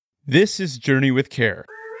This is Journey with Care.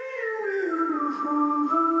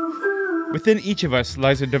 Within each of us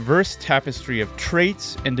lies a diverse tapestry of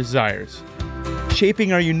traits and desires,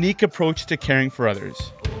 shaping our unique approach to caring for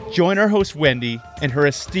others. Join our host Wendy and her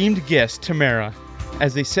esteemed guest Tamara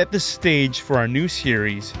as they set the stage for our new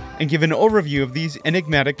series and give an overview of these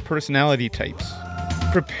enigmatic personality types.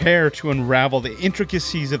 Prepare to unravel the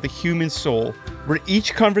intricacies of the human soul, where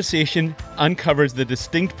each conversation uncovers the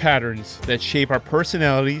distinct patterns that shape our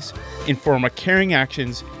personalities, inform our caring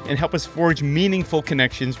actions, and help us forge meaningful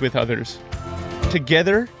connections with others.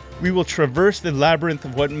 Together, we will traverse the labyrinth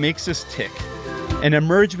of what makes us tick and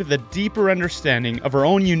emerge with a deeper understanding of our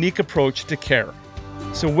own unique approach to care.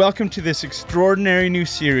 So welcome to this extraordinary new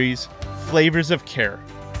series, Flavours of Care.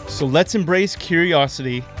 So let's embrace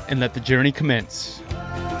curiosity and let the journey commence.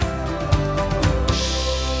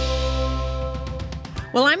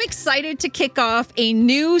 Well, I'm excited to kick off a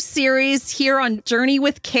new series here on Journey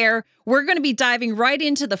with Care. We're going to be diving right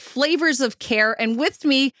into the flavors of care. And with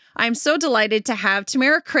me, I'm so delighted to have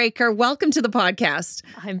Tamara Craker. Welcome to the podcast.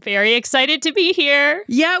 I'm very excited to be here.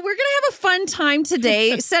 Yeah, we're going to have a fun time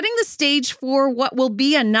today, setting the stage for what will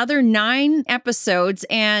be another 9 episodes.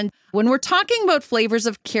 And when we're talking about flavors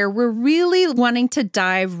of care, we're really wanting to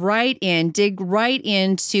dive right in, dig right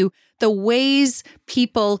into the ways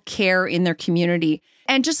people care in their community.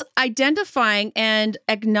 And just identifying and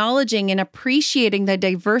acknowledging and appreciating the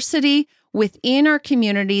diversity within our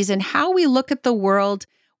communities and how we look at the world,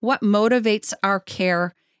 what motivates our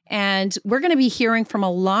care. And we're going to be hearing from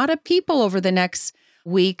a lot of people over the next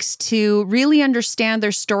weeks to really understand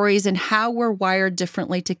their stories and how we're wired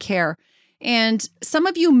differently to care. And some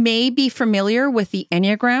of you may be familiar with the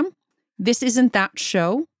Enneagram. This isn't that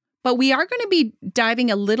show, but we are going to be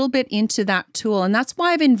diving a little bit into that tool. And that's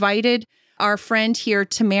why I've invited our friend here,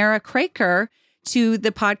 Tamara Craker, to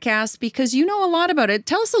the podcast because you know a lot about it.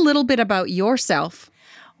 Tell us a little bit about yourself.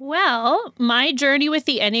 Well, my journey with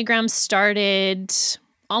the Enneagram started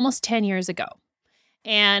almost 10 years ago.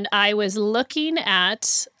 And I was looking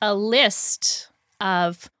at a list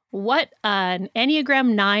of what an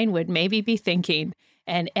Enneagram 9 would maybe be thinking.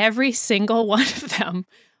 And every single one of them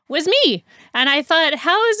was me. And I thought,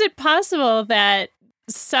 how is it possible that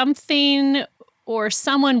something or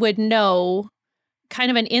someone would know kind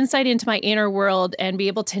of an insight into my inner world and be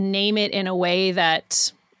able to name it in a way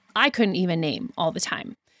that I couldn't even name all the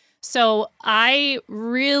time. So I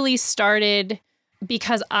really started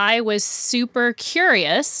because I was super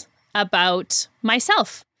curious about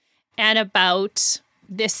myself and about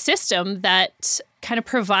this system that kind of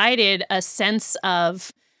provided a sense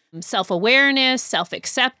of self-awareness,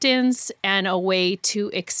 self-acceptance, and a way to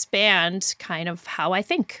expand kind of how I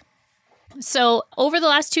think. So over the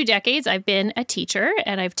last 2 decades, I've been a teacher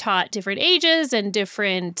and I've taught different ages and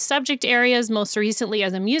different subject areas, most recently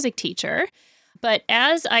as a music teacher. But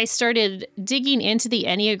as I started digging into the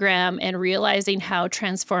Enneagram and realizing how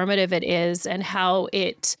transformative it is and how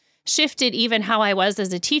it shifted even how I was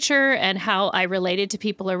as a teacher and how I related to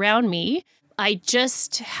people around me, I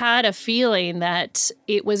just had a feeling that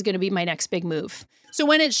it was going to be my next big move. So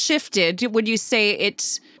when it shifted, would you say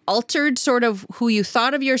it altered sort of who you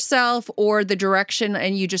thought of yourself or the direction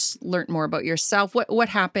and you just learned more about yourself? What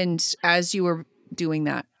happened as you were doing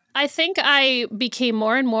that? I think I became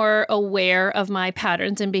more and more aware of my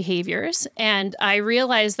patterns and behaviors. And I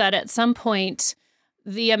realized that at some point,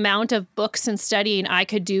 the amount of books and studying I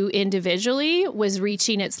could do individually was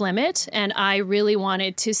reaching its limit. And I really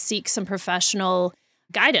wanted to seek some professional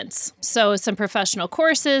guidance. So some professional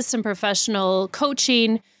courses, some professional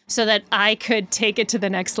coaching so that I could take it to the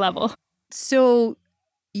next level. So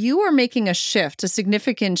you are making a shift, a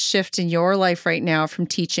significant shift in your life right now from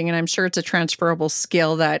teaching. And I'm sure it's a transferable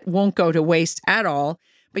skill that won't go to waste at all.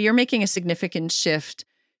 But you're making a significant shift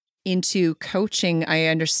into coaching, I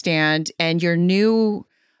understand. And your new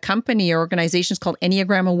company or organization is called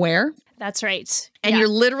Enneagram Aware. That's right. And you're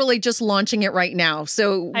literally just launching it right now.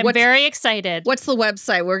 So I'm very excited. What's the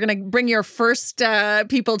website? We're going to bring your first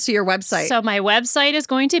people to your website. So my website is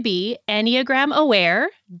going to be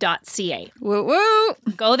enneagramaware.ca. Woo woo.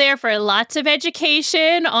 Go there for lots of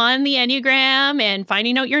education on the Enneagram and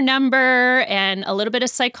finding out your number and a little bit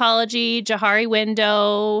of psychology, Johari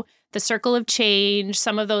window, the circle of change,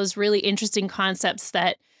 some of those really interesting concepts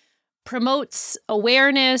that promotes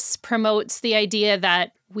awareness, promotes the idea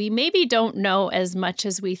that we maybe don't know as much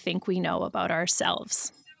as we think we know about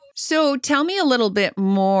ourselves. So tell me a little bit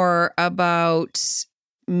more about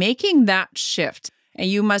making that shift. And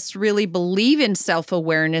you must really believe in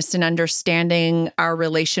self-awareness and understanding our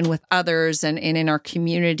relation with others and in our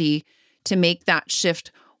community to make that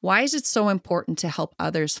shift. Why is it so important to help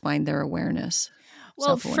others find their awareness?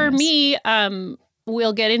 Well, for self-awareness? me,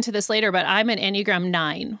 we'll get into this later, but I'm an Enneagram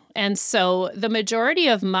 9. And so the majority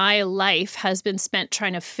of my life has been spent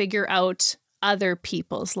trying to figure out other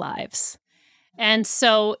people's lives. And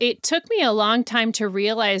so it took me a long time to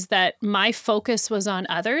realize that my focus was on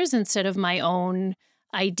others instead of my own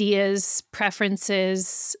ideas,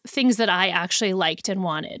 preferences, things that I actually liked and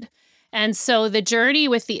wanted. And so the journey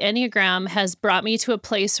with the Enneagram has brought me to a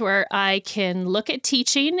place where I can look at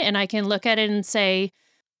teaching and I can look at it and say,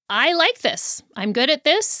 I like this. I'm good at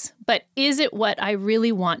this, but is it what I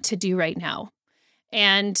really want to do right now?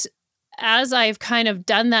 And as I've kind of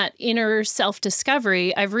done that inner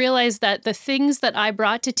self-discovery, I've realized that the things that I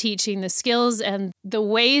brought to teaching, the skills and the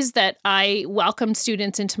ways that I welcomed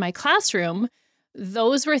students into my classroom,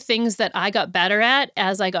 those were things that I got better at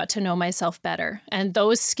as I got to know myself better. And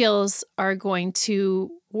those skills are going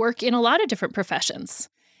to work in a lot of different professions.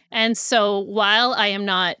 And so while I am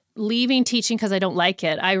not leaving teaching because I don't like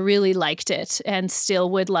it, I really liked it and still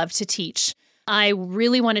would love to teach. I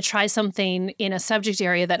really want to try something in a subject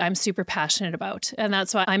area that I'm super passionate about. And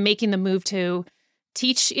that's why I'm making the move to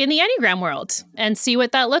teach in the Enneagram world and see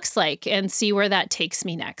what that looks like and see where that takes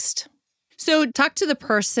me next. So talk to the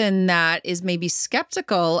person that is maybe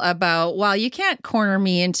skeptical about, well, you can't corner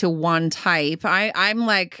me into one type. I'm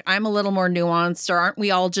a little more nuanced, or aren't we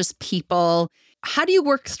all just people? How do you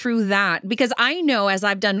work through that? Because I know as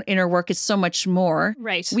I've done inner work, it's so much more.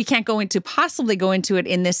 Right. We can't possibly go into it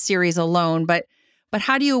in this series alone, but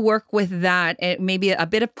how do you work with that? And maybe a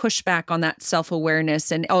bit of pushback on that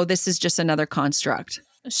self-awareness and, oh, this is just another construct.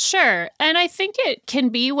 Sure. And I think it can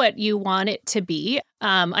be what you want it to be.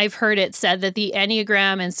 I've heard it said that the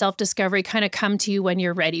Enneagram and self-discovery kind of come to you when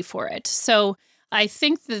you're ready for it. So I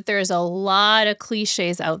think that there's a lot of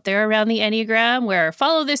cliches out there around the Enneagram where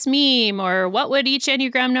follow this meme or what would each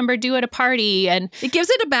Enneagram number do at a party? And it gives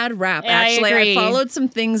it a bad rap, I actually. agree. I followed some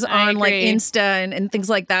things on like agree. Insta and things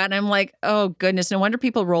like that. And I'm like, oh, goodness, no wonder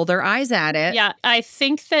people roll their eyes at it. Yeah, I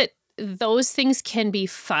think that those things can be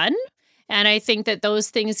fun. And I think that those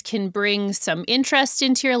things can bring some interest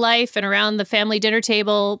into your life and around the family dinner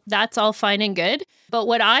table. That's all fine and good. But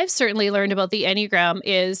what I've certainly learned about the Enneagram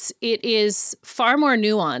is it is far more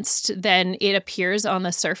nuanced than it appears on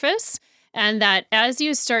the surface. And that as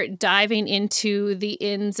you start diving into the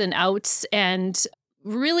ins and outs and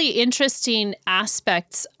really interesting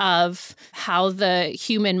aspects of how the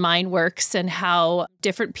human mind works and how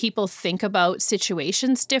different people think about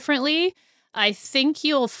situations differently, I think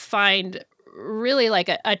you'll find really like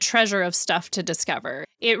a treasure of stuff to discover.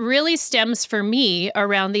 It really stems for me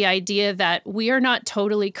around the idea that we are not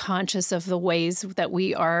totally conscious of the ways that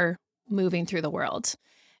we are moving through the world.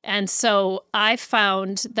 And so I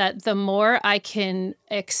found that the more I can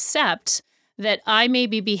accept that I may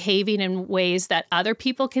be behaving in ways that other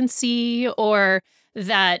people can see, or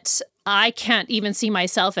that I can't even see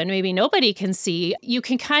myself and maybe nobody can see, you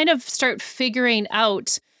can kind of start figuring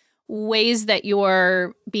out ways that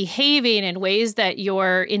you're behaving and ways that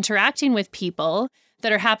you're interacting with people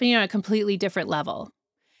that are happening on a completely different level.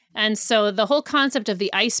 And so the whole concept of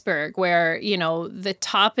the iceberg where, you know, the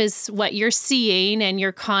top is what you're seeing and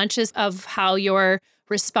you're conscious of how you're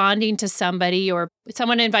responding to somebody, or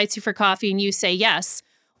someone invites you for coffee and you say yes.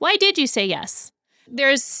 Why did you say yes?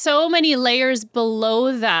 There's so many layers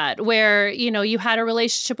below that where, you know, you had a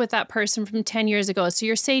relationship with that person from 10 years ago. So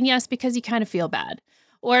you're saying yes because you kind of feel bad.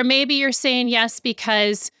 Or maybe you're saying yes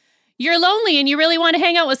because you're lonely and you really want to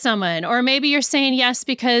hang out with someone. Or maybe you're saying yes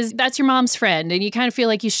because that's your mom's friend and you kind of feel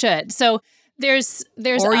like you should. So there's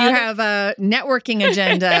or you have a networking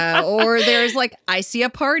agenda, or there's like, I see a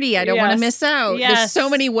party, I don't want to miss out. Yes, there's so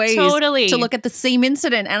many ways totally to look at the same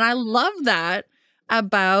incident. And I love that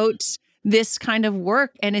about this kind of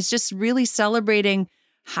work. And it's just really celebrating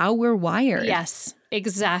how we're wired. Yes,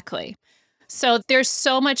 exactly. So there's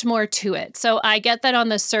so much more to it. So I get that on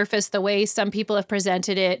the surface, the way some people have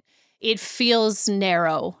presented it, it feels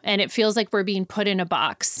narrow and it feels like we're being put in a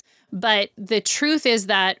box. But the truth is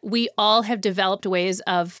that we all have developed ways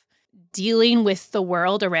of dealing with the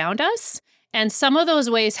world around us. And some of those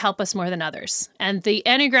ways help us more than others. And the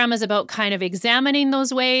Enneagram is about kind of examining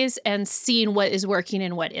those ways and seeing what is working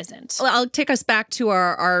and what isn't. Well, I'll take us back to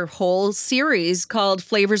our whole series called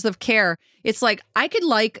Flavors of Care. It's like, I could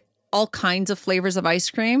like all kinds of flavors of ice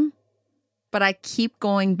cream, but I keep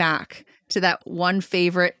going back to that one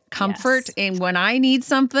favorite comfort. Yes. And when I need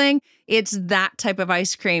something, it's that type of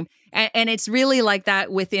ice cream. And it's really like that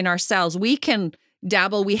within ourselves. We can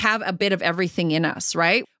dabble. We have a bit of everything in us,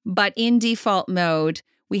 right? But in default mode,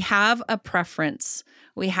 we have a preference.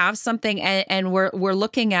 We have something, and we're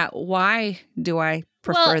looking at, why do I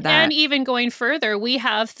prefer that. And even going further, we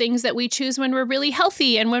have things that we choose when we're really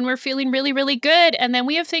healthy and when we're feeling really, really good. And then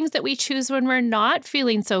we have things that we choose when we're not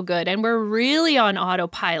feeling so good and we're really on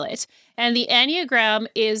autopilot. And the Enneagram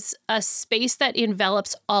is a space that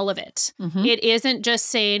envelops all of it. Mm-hmm. It isn't just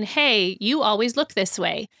saying, hey, you always look this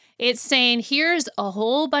way. It's saying, here's a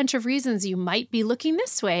whole bunch of reasons you might be looking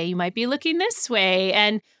this way. You might be looking this way,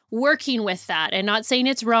 and working with that and not saying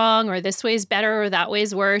it's wrong or this way is better or that way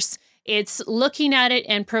is worse. It's looking at it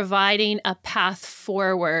and providing a path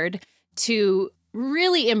forward to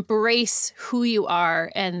really embrace who you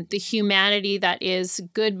are and the humanity that is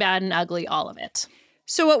good, bad, and ugly, all of it.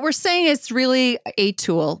 So what we're saying is really a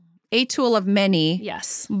tool of many.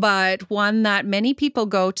 Yes. But one that many people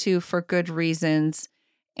go to for good reasons.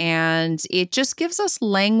 And it just gives us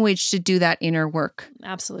language to do that inner work.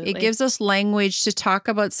 Absolutely. It gives us language to talk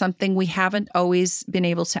about something we haven't always been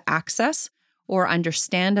able to access or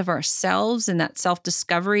understand of ourselves and that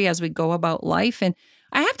self-discovery as we go about life. And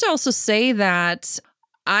I have to also say that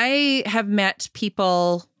I have met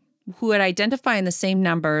people who would identify in the same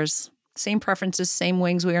numbers, same preferences, same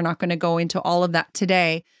wings. We are not going to go into all of that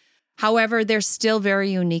today. However, they're still very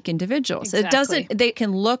unique individuals. Exactly. They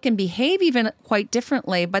can look and behave even quite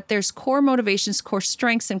differently, but there's core motivations, core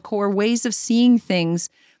strengths, and core ways of seeing things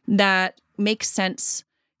that make sense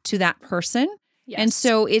to that person. Yes. And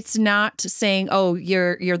so it's not saying, oh,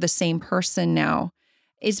 you're the same person now.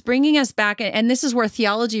 It's bringing us back. And this is where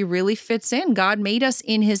theology really fits in. God made us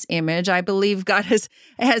in his image. I believe God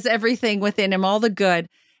has everything within him, all the good.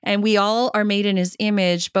 And we all are made in his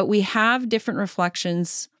image, but we have different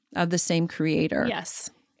reflections of the same creator. Yes.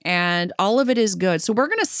 And all of it is good. So we're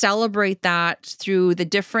going to celebrate that through the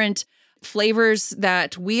different flavors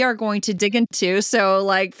that we are going to dig into. So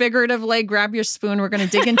like figuratively, grab your spoon. We're going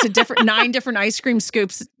to dig into 9 different ice cream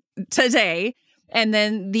scoops today. And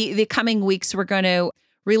then the coming weeks, we're going to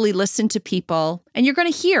really listen to people. And you're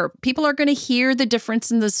going to hear, people are going to hear the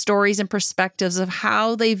difference in the stories and perspectives of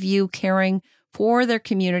how they view caring for their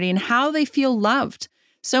community and how they feel loved.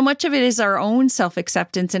 So much of it is our own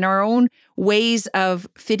self-acceptance and our own ways of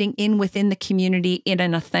fitting in within the community in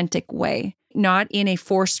an authentic way, not in a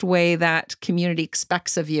forced way that community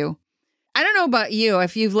expects of you. I don't know about you,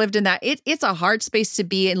 if you've lived in that, it's a hard space to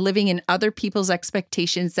be in, living in other people's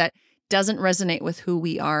expectations that doesn't resonate with who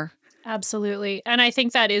we are. Absolutely. And I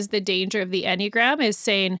think that is the danger of the Enneagram, is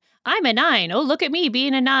saying, I'm a 9. Oh, look at me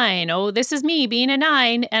being a 9. Oh, this is me being a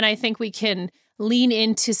 9. And I think we can lean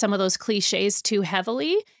into some of those cliches too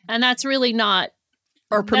heavily. And that's really not...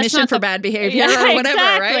 Or permission for bad behavior or whatever,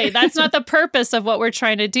 exactly. right? That's not the purpose of what we're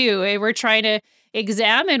trying to do. We're trying to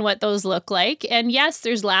examine what those look like. And yes,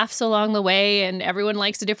 there's laughs along the way and everyone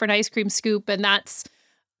likes a different ice cream scoop. And that's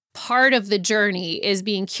part of the journey, is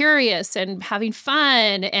being curious and having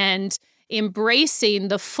fun and embracing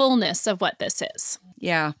the fullness of what this is.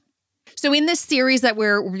 Yeah. So in this series that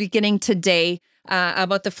we're beginning today,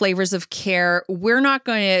 about the flavors of care, we're not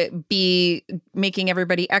going to be making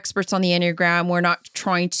everybody experts on the Enneagram. We're not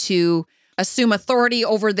trying to assume authority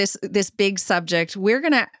over this big subject. We're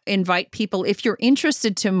going to invite people, if you're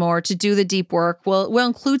interested to do the deep work. We'll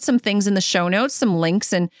include some things in the show notes, some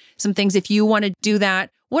links and some things if you want to do that.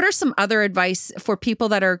 What are some other advice for people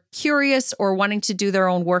that are curious or wanting to do their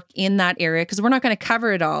own work in that area? Because we're not going to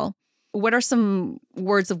cover it all. What are some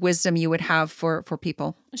words of wisdom you would have for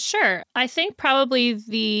people? Sure. I think probably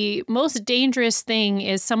the most dangerous thing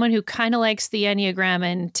is someone who kind of likes the Enneagram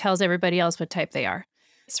and tells everybody else what type they are.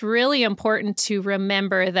 It's really important to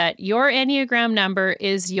remember that your Enneagram number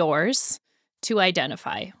is yours to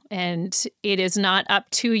identify, and it is not up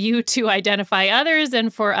to you to identify others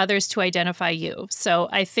and for others to identify you. So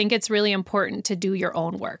I think it's really important to do your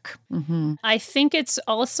own work. Mm-hmm. I think it's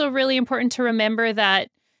also really important to remember that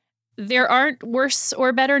there aren't worse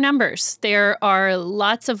or better numbers. There are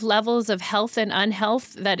lots of levels of health and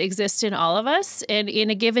unhealth that exist in all of us. And in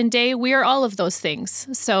a given day, we are all of those things.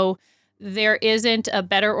 So there isn't a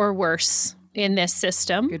better or worse in this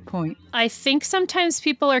system. Good point. I think sometimes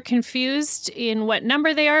people are confused in what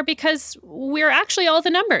number they are because we're actually all the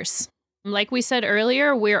numbers. Like we said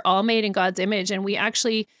earlier, we're all made in God's image, and we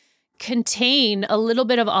actually contain a little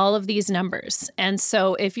bit of all of these numbers. And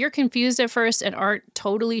so if you're confused at first and aren't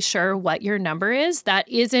totally sure what your number is, that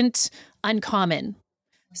isn't uncommon.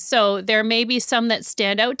 So there may be some that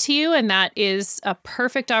stand out to you, and that is a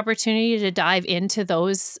perfect opportunity to dive into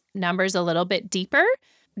those numbers a little bit deeper.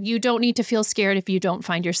 You don't need to feel scared if you don't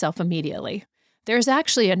find yourself immediately. There's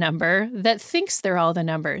actually a number that thinks they're all the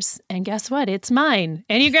numbers. And guess what? It's mine.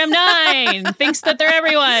 Enneagram 9 thinks that they're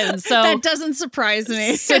everyone's. So that doesn't surprise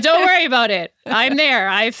me. So don't worry about it. I'm there.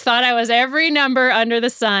 I've thought I was every number under the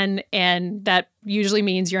sun, and that usually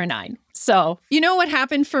means you're a 9. So, you know what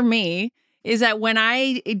happened for me is that when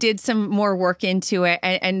I did some more work into it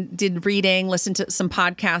and did reading, listened to some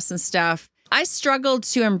podcasts and stuff, I struggled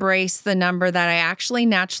to embrace the number that I actually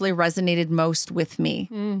naturally resonated most with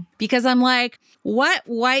me. Because I'm like, what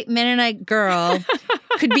white Mennonite girl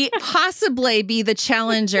could possibly be the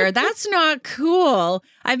challenger? That's not cool.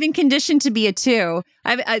 I've been conditioned to be a 2,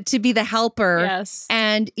 to be the helper. yes.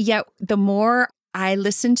 And yet the more I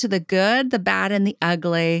listened to the good, the bad, and the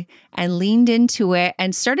ugly and leaned into it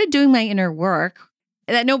and started doing my inner work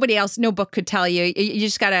that no book could tell you. You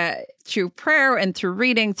just got to, through prayer and through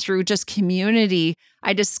reading, through just community,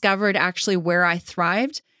 I discovered actually where I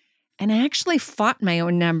thrived. And I actually fought my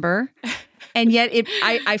own number. And yet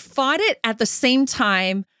I fought it at the same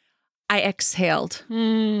time I exhaled.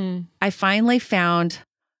 I finally found,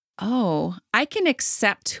 I can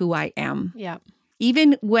accept who I am. Yeah.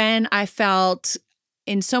 Even when I felt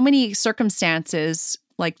in so many circumstances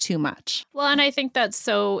like too much. Well, and I think that's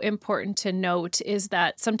so important to note is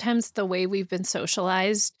that sometimes the way we've been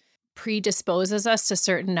socialized predisposes us to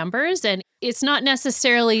certain numbers. And it's not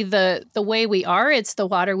necessarily the way we are, it's the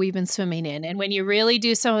water we've been swimming in. And when you really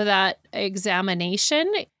do some of that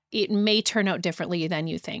examination, it may turn out differently than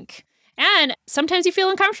you think. And sometimes you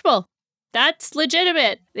feel uncomfortable. That's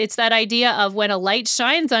legitimate. It's that idea of when a light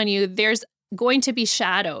shines on you, there's going to be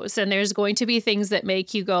shadows and there's going to be things that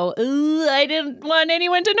make you go, I didn't want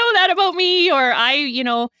anyone to know that about me. Or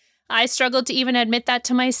I struggled to even admit that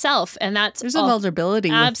to myself. And there's a vulnerability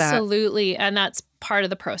with that. Absolutely. And that's part of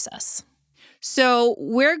the process. So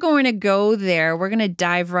we're going to go there. We're going to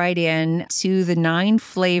dive right in to the 9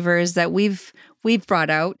 flavors that we've brought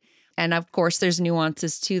out. And of course, there's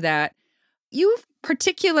nuances to that. You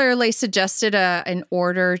particularly suggested an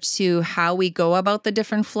order to how we go about the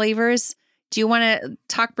different flavors. Do you want to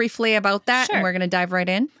talk briefly about that? Sure. And we're going to dive right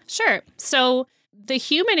in. Sure. So the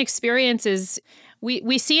human experience is,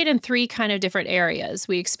 we see it in 3 kind of different areas.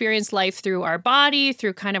 We experience life through our body,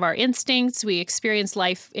 through kind of our instincts. We experience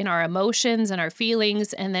life in our emotions and our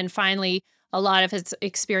feelings. And then finally, a lot of us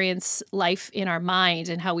experience life in our mind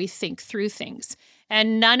and how we think through things.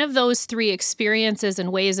 And none of those 3 experiences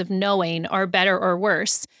and ways of knowing are better or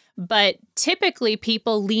worse. But typically,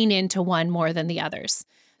 people lean into one more than the others.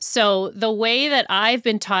 So the way that I've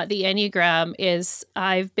been taught the Enneagram is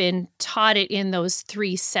I've been taught it in those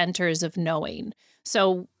 3 centers of knowing.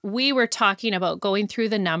 So we were talking about going through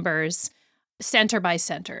the numbers center by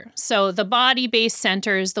center. So the body-based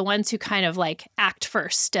centers, the ones who kind of like act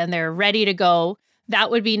first and they're ready to go,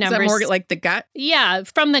 that would be numbers. Is that more like the gut? Yeah,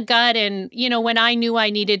 from the gut. And, when I knew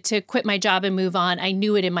I needed to quit my job and move on, I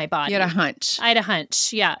knew it in my body. You had a hunch. I had a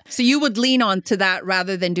hunch, yeah. So you would lean on to that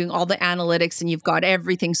rather than doing all the analytics and you've got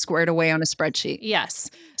everything squared away on a spreadsheet.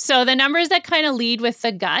 Yes. So the numbers that kind of lead with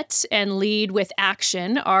the gut and lead with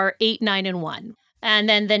action are 8, 9, and 1. And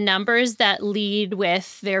then the numbers that lead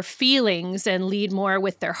with their feelings and lead more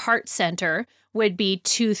with their heart center would be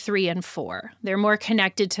 2, 3, and 4. They're more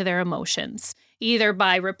connected to their emotions, either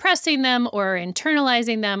by repressing them or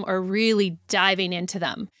internalizing them or really diving into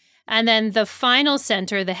them. And then the final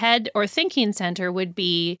center, the head or thinking center, would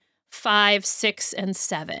be 5, 6, and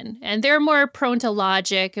 7. And they're more prone to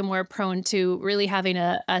logic and more prone to really having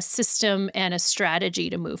a system and a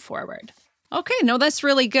strategy to move forward. Okay, no, that's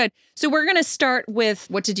really good. So we're going to start with,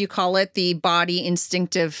 what did you call it? The body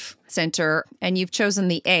instinctive center. And you've chosen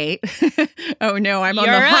the 8. Oh no, I'm on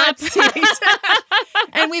the hot seat.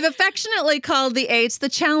 And we've affectionately called the 8s the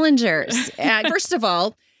challengers. First of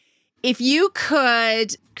all, if you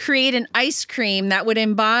could create an ice cream that would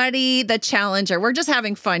embody the challenger, we're just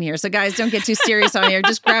having fun here. So guys, don't get too serious on here.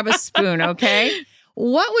 Just grab a spoon, okay?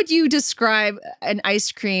 What would you describe an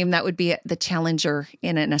ice cream that would be the challenger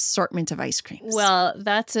in an assortment of ice creams? Well,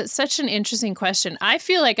 that's such an interesting question. I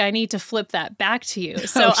feel like I need to flip that back to you.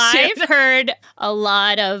 So I've heard a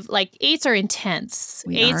lot of, 8s are intense.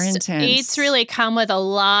 We are intense. 8s really come with a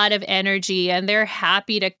lot of energy and they're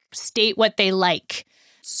happy to state what they like.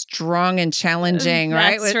 Strong and challenging,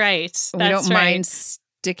 right? That's right. We don't mind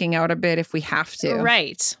sticking out a bit if we have to.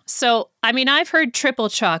 Right. So, I've heard triple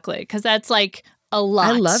chocolate because that's a lot.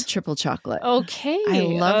 I love triple chocolate. Okay. I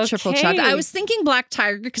love triple chocolate. I was thinking black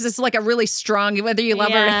tiger because it's like a really strong, whether you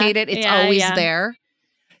love it or hate it, it's always there.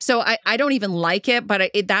 So I don't even like it,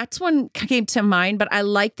 but that's one came to mind. But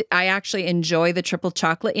I actually enjoy the triple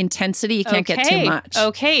chocolate intensity. You can't get too much.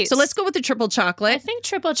 Okay. So let's go with the triple chocolate. I think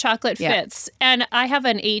triple chocolate fits. And I have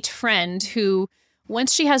an 8 friend who,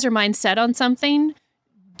 once she has her mind set on something,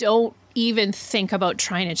 don't even think about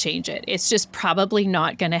trying to change it. It's just probably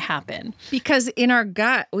not going to happen. Because in our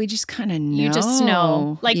gut, we just kind of know. You just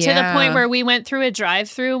know. Like to the point where we went through a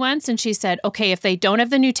drive-through once and she said, okay, if they don't have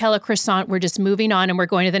the Nutella croissant, we're just moving on and we're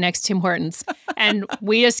going to the next Tim Hortons. And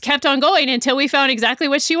we just kept on going until we found exactly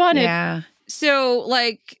what she wanted. Yeah. So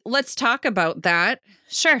let's talk about that.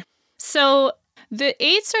 Sure. So the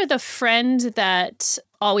 8s are the friend that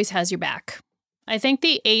always has your back. I think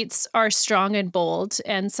the 8s are strong and bold,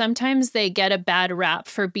 and sometimes they get a bad rap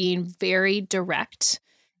for being very direct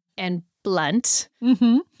and blunt,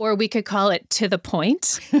 or we could call it to the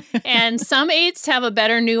point. And some 8s have a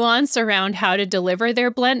better nuance around how to deliver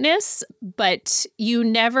their bluntness, but you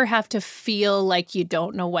never have to feel like you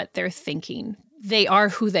don't know what they're thinking. They are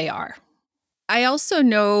who they are. I also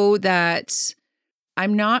know that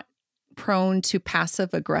I'm not prone to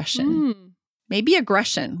passive aggression. Maybe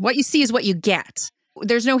aggression. What you see is what you get.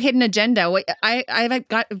 There's no hidden agenda. I've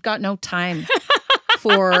got no time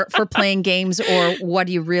for playing games or what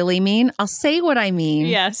do you really mean? I'll say what I mean.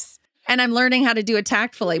 Yes. And I'm learning how to do it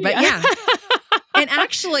tactfully. But yeah. And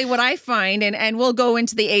actually what I find, and we'll go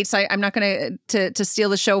into the 8s. I'm not going to steal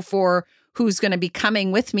the show for who's going to be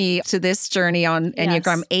coming with me to this journey on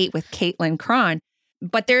Enneagram 8 with Caitlin Cron.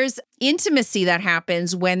 But there's intimacy that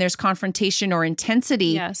happens when there's confrontation or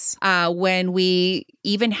intensity. Yes. When we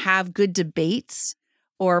even have good debates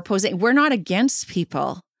or opposing. We're not against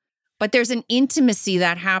people, but there's an intimacy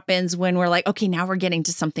that happens when we're like, okay, now we're getting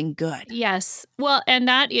to something good. Yes. Well, and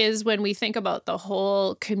that is when we think about the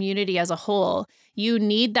whole community as a whole, you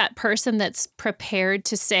need that person that's prepared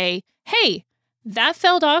to say, hey, that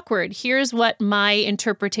felt awkward. Here's what my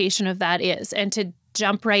interpretation of that is. And to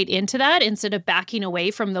jump right into that instead of backing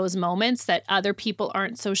away from those moments that other people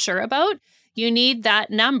aren't so sure about. You need that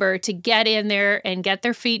number to get in there and get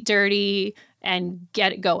their feet dirty and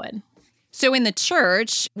get it going. So in the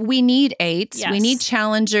church, we need 8s. Yes. We need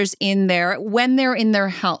challengers in there when they're in their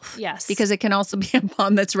health. Yes. Because it can also be a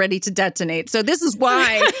bomb that's ready to detonate. So this is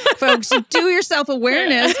why, folks, do your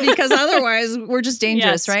self-awareness because otherwise we're just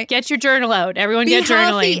dangerous, right? Get your journal out. Everyone Be get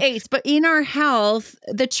journaling. Healthy 8s. But in our health,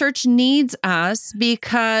 the church needs us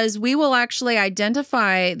because we will actually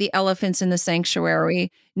identify the elephants in the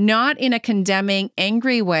sanctuary, not in a condemning,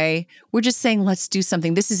 angry way. We're just saying, let's do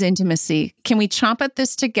something. This is intimacy. Can we chomp at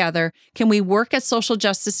this together? Can we work at social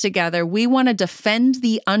justice together? We want to defend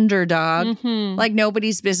the underdog like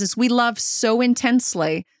nobody's business. We love so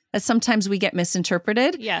intensely that sometimes we get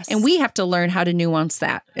misinterpreted. Yes. And we have to learn how to nuance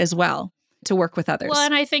that as well to work with others. Well,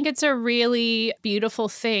 and I think it's a really beautiful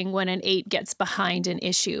thing when an 8 gets behind an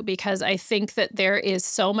issue because I think that there is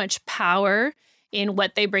so much power in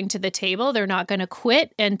what they bring to the table. They're not going to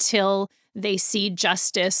quit until they see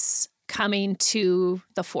justice coming to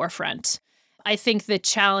the forefront. I think the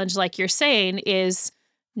challenge, like you're saying, is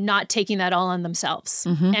not taking that all on themselves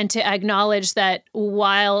and to acknowledge that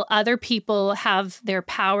while other people have their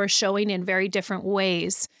power showing in very different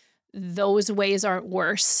ways, those ways aren't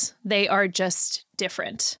worse. They are just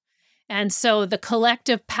different. And so the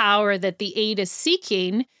collective power that the 8 is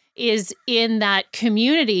seeking is in that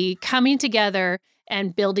community coming together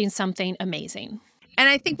and building something amazing. And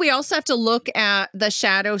I think we also have to look at the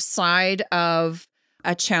shadow side of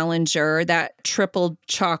a challenger, that triple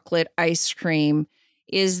chocolate ice cream,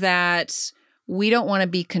 is that we don't want to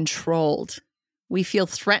be controlled. We feel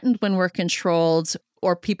threatened when we're controlled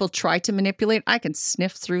or people try to manipulate. I can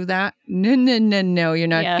sniff through that. No, you're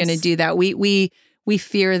not going to do that. We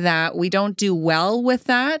fear that. We don't do well with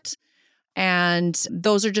that. And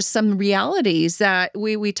those are just some realities that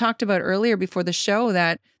we talked about earlier before the show,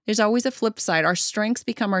 that there's always a flip side. Our strengths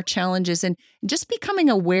become our challenges. And just becoming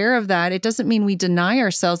aware of that, it doesn't mean we deny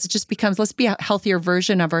ourselves. It just becomes, let's be a healthier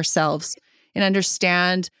version of ourselves and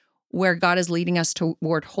understand where God is leading us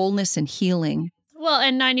toward wholeness and healing. Well,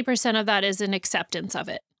 and 90% of that is an acceptance of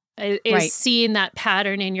it. Is seeing that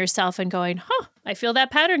pattern in yourself and going, I feel that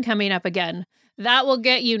pattern coming up again. That will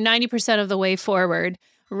get you 90% of the way forward,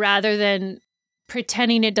 rather than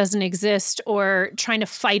pretending it doesn't exist or trying to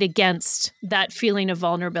fight against that feeling of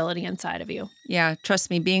vulnerability inside of you. Yeah, trust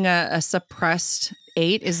me, being a suppressed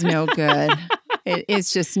 8 is no good.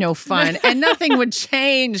 It's just no fun. And nothing would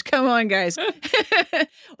change. Come on, guys.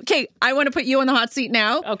 Okay, I want to put you on the hot seat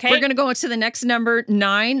now. Okay. We're going to go to the next number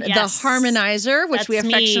 9, Yes. the harmonizer, which we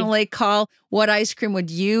affectionately call, what ice cream would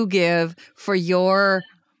you give for your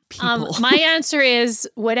people? My answer is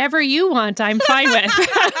whatever you want, I'm fine with.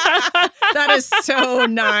 That is so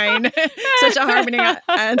 9. Such a harmony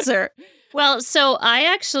answer. Well, so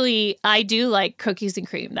I do like cookies and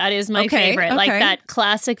cream. That is my favorite. Okay. Like that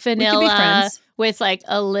classic vanilla with like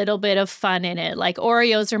a little bit of fun in it. Like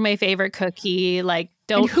Oreos are my favorite cookie. Like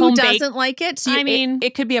don't And who home bake. doesn't like it? So I mean,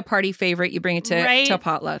 it could be a party favorite. You bring it to a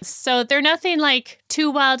potluck. So they're nothing like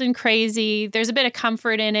too wild and crazy. There's a bit of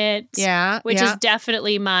comfort in it. Yeah. Which is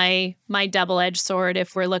definitely my double-edged sword.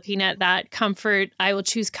 If we're looking at that comfort, I will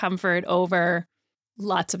choose comfort over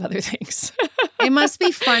lots of other things. It must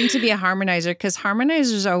be fun to be a harmonizer because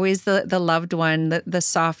harmonizer is always the loved one, the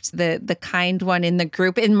soft, the kind one in the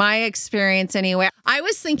group. In my experience anyway, I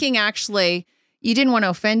was thinking actually you didn't want to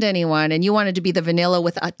offend anyone and you wanted to be the vanilla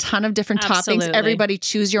with a ton of different toppings. Everybody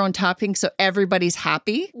choose your own topping so everybody's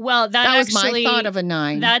happy. Well, that was my thought of a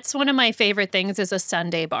 9. That's one of my favorite things is a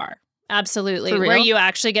sundae bar. Absolutely. For real? Where you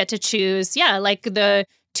actually get to choose. Yeah, like the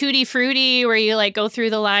Tutti Frutti where you like go through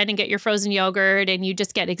the line and get your frozen yogurt and you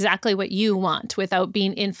just get exactly what you want without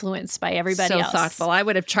being influenced by everybody else. So thoughtful. I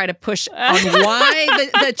would have tried to push on why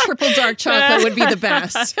the triple dark chocolate would be the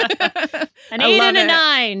best. An 8 and a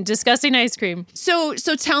 9. Disgusting ice cream. So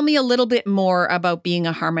tell me a little bit more about being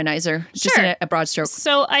a harmonizer, just in a broad stroke.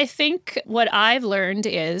 So I think what I've learned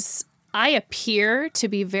is I appear to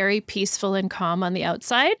be very peaceful and calm on the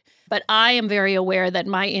outside, but I am very aware that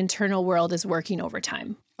my internal world is working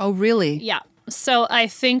overtime. Oh, really? Yeah. So I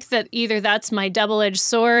think that either that's my double-edged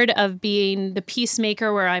sword of being the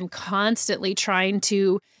peacemaker where I'm constantly trying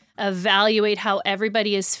to evaluate how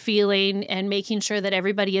everybody is feeling and making sure that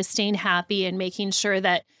everybody is staying happy and making sure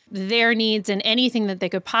that their needs and anything that they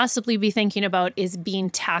could possibly be thinking about is being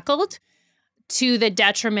tackled to the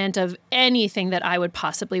detriment of anything that I would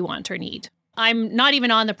possibly want or need. I'm not even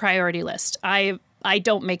on the priority list. I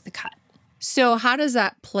don't make the cut. So how does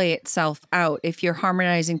that play itself out if you're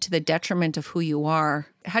harmonizing to the detriment of who you are?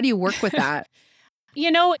 How do you work with that?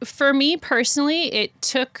 For me personally, it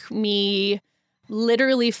took me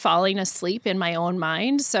literally falling asleep in my own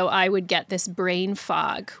mind. So I would get this brain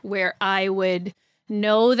fog where I would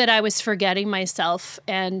know that I was forgetting myself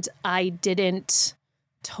and I didn't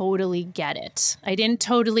totally get it.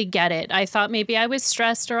 I thought maybe I was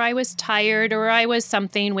stressed or I was tired or I was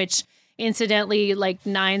something, which incidentally, like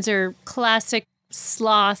 9s are classic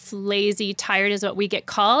sloth, lazy, tired is what we get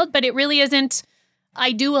called, but it really isn't.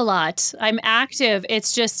 I do a lot. I'm active.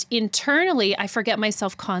 It's just internally, I forget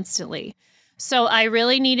myself constantly. So I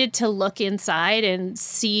really needed to look inside and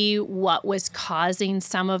see what was causing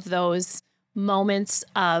some of those moments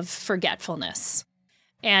of forgetfulness.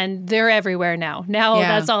 And they're everywhere now.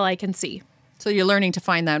 That's all I can see. So you're learning to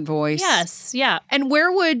find that voice. Yes, yeah. And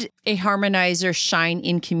where would a harmonizer shine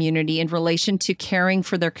in community in relation to caring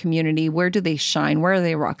for their community? Where do they shine? Where are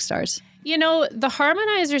they rock stars? The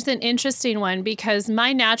harmonizer is an interesting one because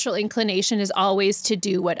my natural inclination is always to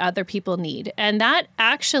do what other people need. And that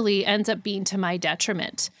actually ends up being to my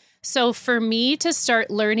detriment. So for me to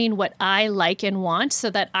start learning what I like and want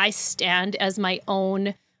so that I stand as my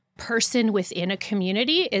own person within a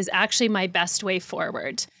community is actually my best way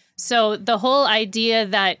forward. So the whole idea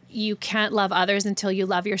that you can't love others until you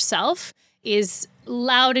love yourself is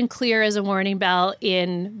loud and clear as a warning bell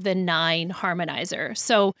in the 9 harmonizer.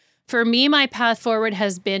 So for me, my path forward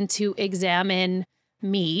has been to examine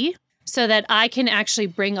me so that I can actually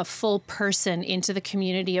bring a full person into the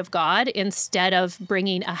community of God instead of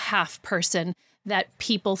bringing a half person that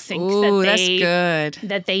people think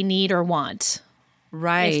that they need or want.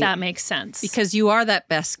 Right. If that makes sense. Because you are that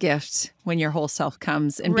best gift when your whole self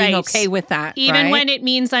comes and being okay with that. Even when it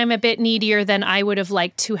means I'm a bit needier than I would have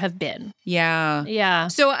liked to have been. Yeah. Yeah.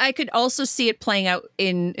 So I could also see it playing out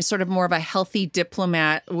in sort of more of a healthy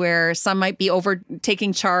diplomat where some might be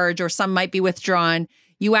taking charge or some might be withdrawn.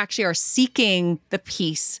 You actually are seeking the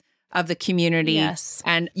peace of the community. Yes.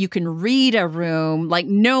 And you can read a room like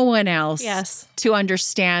no one else to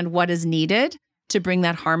understand what is needed to bring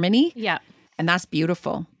that harmony. Yeah. And that's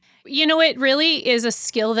beautiful. It really is a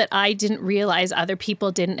skill that I didn't realize other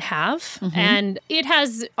people didn't have. Mm-hmm. And it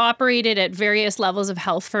has operated at various levels of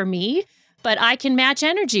health for me, but I can match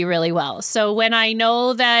energy really well. So when I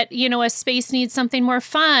know that, a space needs something more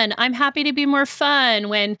fun, I'm happy to be more fun.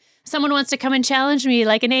 When someone wants to come and challenge me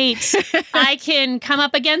like an 8, I can come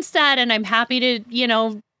up against that and I'm happy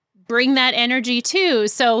to, bring that energy too.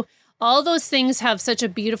 So all those things have such a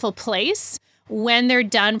beautiful place. When they're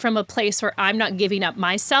done from a place where I'm not giving up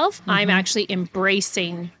myself, I'm actually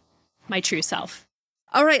embracing my true self.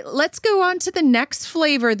 All right, let's go on to the next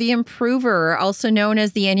flavor, the improver, also known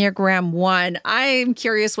as the Enneagram 1. I'm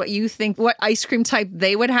curious what you think, what ice cream type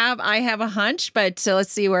they would have. I have a hunch, but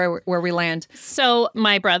let's see where we land. So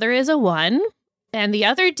my brother is a 1. And the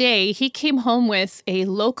other day, he came home with a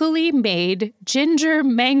locally made ginger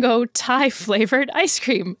mango Thai flavored ice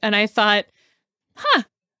cream. And I thought,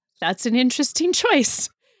 that's an interesting choice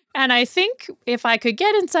And I think if I could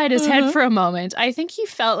get inside his head for a moment, I think he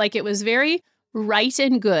felt like it was very right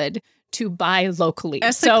and good to buy locally.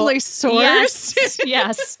 Ethically sourced?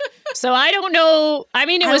 Yes. So I don't know. I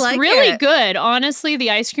mean, it was like really it. good. Honestly,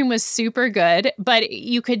 the ice cream was super good, but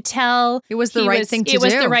you could tell It was the right thing to It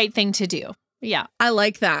was do. the right thing to do. Yeah. I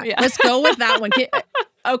like that. Yeah. Let's go with that one.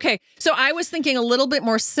 Okay. So I was thinking a little bit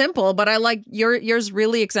more simple, but I like yours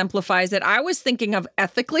really exemplifies it. I was thinking of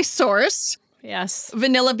ethically sourced Yes.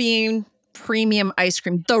 vanilla bean premium ice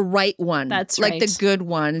cream, the right one. That's like right. the good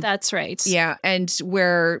one. That's right. Yeah. And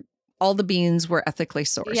where all the beans were ethically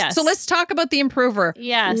sourced. Yes. So let's talk about the improver.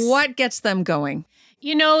 Yes. What gets them going?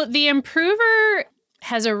 You know, the improver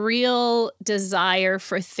has a real desire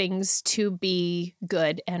for things to be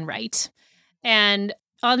good and right. And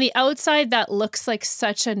on the outside, that looks like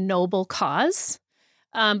such a noble cause.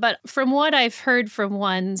 But from what I've heard from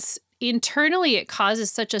ones, internally it causes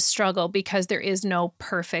such a struggle because there is no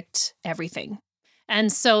perfect everything.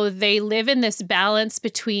 And so they live in this balance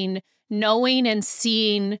between knowing and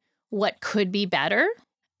seeing what could be better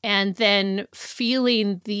and then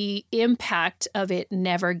feeling the impact of it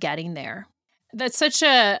never getting there. That's such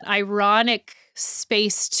an ironic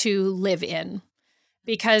space to live in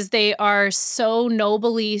because they are so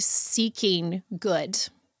nobly seeking good.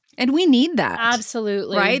 And we need that.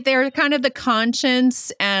 Absolutely. Right? They're kind of the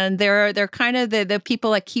conscience and they're kind of the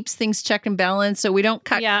people that keeps things check and balance so we don't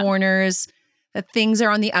cut corners, that things are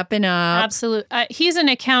on the up and up. Absolutely. He's an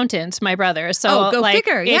accountant, my brother. So go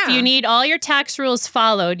figure. If Yeah. you need all your tax rules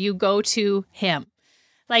followed, you go to him.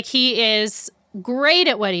 Like he is great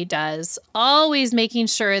at what he does, always making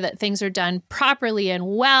sure that things are done properly and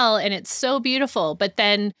well, and it's so beautiful, but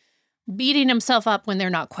then beating himself up when they're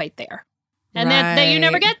not quite there. And then you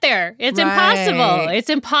never get there. It's impossible. It's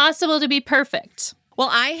impossible to be perfect. Well,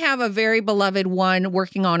 I have a very beloved one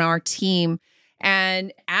working on our team.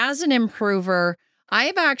 And as an improver,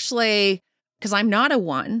 I've actually, because I'm not a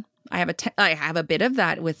one, I have a bit of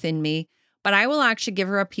that within me, but I will actually give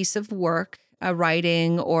her a piece of work, a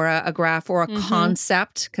writing or a graph or a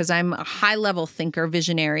concept, because I'm a high level thinker,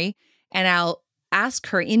 visionary. And I'll ask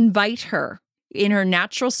her, invite her in her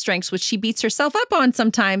natural strengths, which she beats herself up on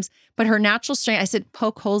sometimes, but her natural strength, I said,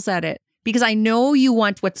 poke holes at it because I know you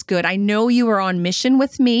want what's good. I know you are on mission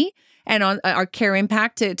with me and on our Care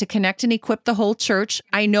Impact to connect and equip the whole church.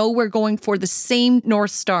 I know we're going for the same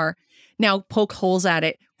North Star. Now poke holes at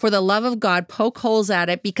it. For the love of God, poke holes at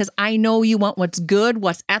it because I know you want what's good,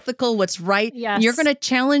 what's ethical, what's right. Yes. And you're going to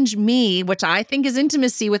challenge me, which I think is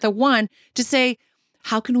intimacy with a one, to say,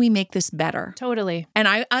 how can we make this better? Totally. And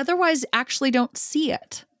I otherwise actually don't see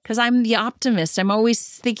it because I'm the optimist. I'm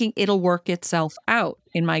always thinking it'll work itself out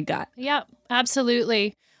in my gut. Yeah,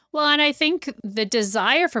 absolutely. Well, and I think the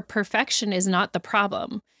desire for perfection is not the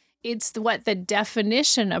problem. It's what the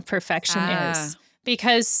definition of perfection is.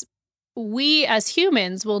 Because we as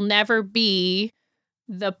humans will never be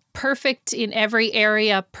the perfect in every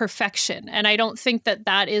area perfection. And I don't think that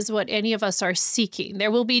that is what any of us are seeking.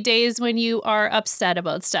 There will be days when you are upset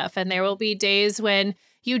about stuff, and there will be days when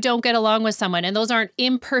you don't get along with someone. And those aren't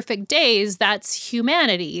imperfect days. That's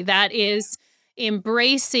humanity. That is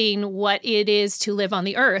embracing what it is to live on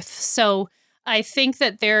the earth. So I think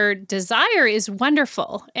that their desire is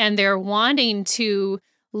wonderful, and they're wanting to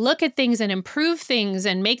look at things and improve things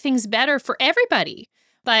and make things better for everybody.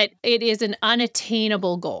 But it is an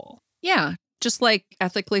unattainable goal. Yeah. Just like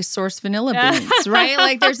ethically sourced vanilla beans, right?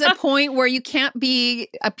 Like there's a point where you can't be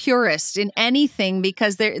a purist in anything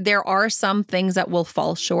because there are some things that will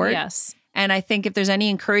fall short. Yes. And I think if there's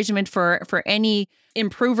any encouragement for any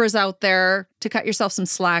improvers out there to cut yourself some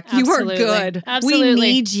slack, Absolutely. you are good. Absolutely. We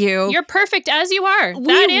need you. You're perfect as you are. We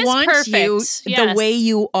That is want perfect. you Yes. the way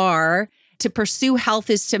you are. To pursue health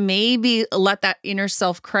is to maybe let that inner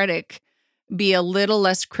self-critic be a little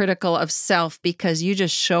less critical of self because you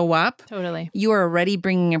just show up. Totally. You are already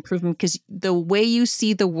bringing improvement because the way you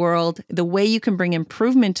see the world, the way you can bring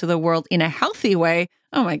improvement to the world in a healthy way,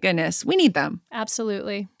 oh my goodness, we need them.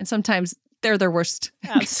 Absolutely. And sometimes they're their worst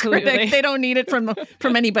Absolutely. critic. They don't need it from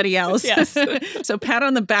anybody else. Yes. So pat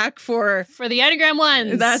on the back for the Enneagram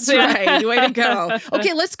ones. That's right. Way to go.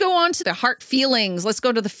 Okay, let's go on to the heart feelings. Let's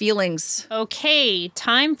go to the feelings. Okay,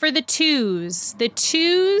 time for the twos. The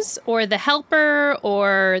twos, or the helper,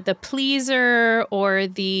 or the pleaser, or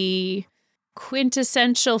the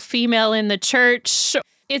quintessential female in the church.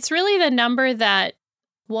 It's really the number that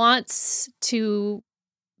wants to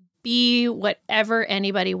be whatever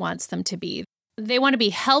anybody wants them to be. They want to be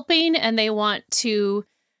helping, and they want to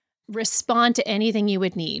respond to anything you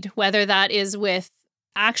would need, whether that is with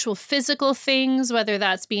actual physical things, whether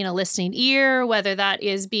that's being a listening ear, whether that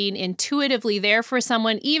is being intuitively there for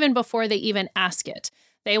someone even before they even ask it.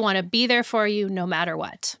 They want to be there for you no matter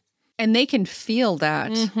what. And they can feel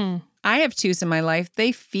that. Mm-hmm. I have twos in my life.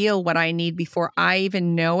 They feel what I need before I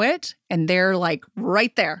even know it. And they're like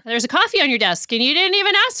right there. There's a coffee on your desk and you didn't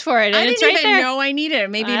even ask for it. And I it's didn't right even there. know I needed it.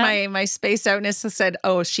 Maybe my space outness has said,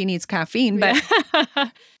 oh, she needs caffeine. But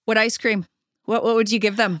what ice cream? What would you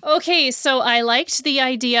give them? Okay, so I liked the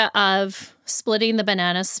idea of splitting the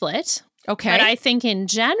banana split. Okay. But I think in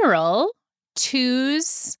general,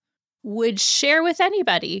 twos would share with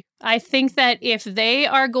anybody. I think that if they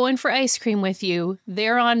are going for ice cream with you,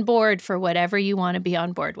 they're on board for whatever you want to be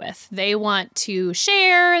on board with. They want to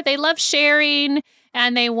share, they love sharing,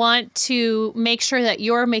 and they want to make sure that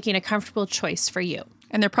you're making a comfortable choice for you.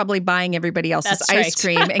 And they're probably buying everybody else's That's ice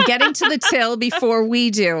right. cream and getting to the till before we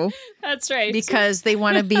do. That's right. Because they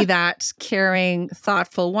want to be that caring,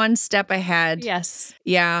 thoughtful, one step ahead. Yes.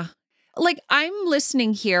 Yeah. Like I'm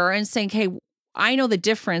listening here and saying, hey, I know the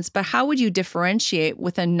difference, but how would you differentiate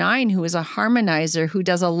with a 9 who is a harmonizer who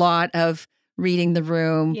does a lot of reading the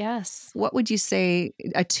room? Yes. What would you say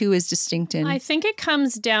a 2 is distinct in? I think it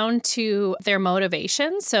comes down to their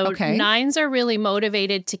motivation. So Okay. 9s are really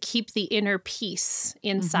motivated to keep the inner peace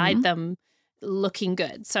inside them looking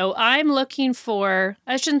good. So I'm looking for,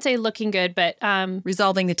 I shouldn't say looking good, but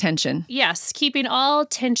Resolving the tension. yes, keeping all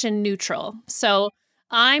tension neutral. So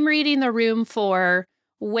I'm reading the room for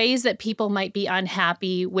ways that people might be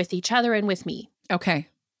unhappy with each other and with me. Okay.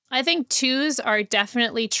 I think 2s are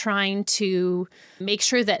definitely trying to make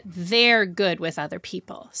sure that they're good with other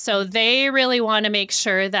people. So they really want to make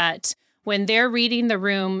sure that when they're reading the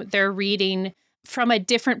room, they're reading from a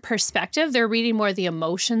different perspective. They're reading more the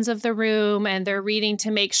emotions of the room, and they're reading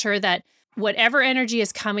to make sure that whatever energy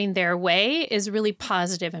is coming their way is really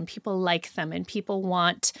positive and people like them and people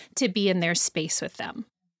want to be in their space with them.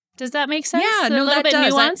 Does that make sense? Yeah, A no, little that bit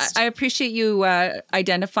does. nuanced? I appreciate you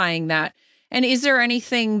identifying that. And is there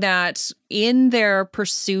anything that in their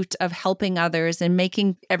pursuit of helping others and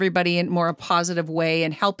making everybody in more a positive way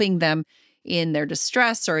and helping them in their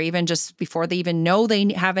distress or even just before they even know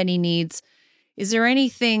they have any needs, is there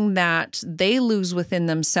anything that they lose within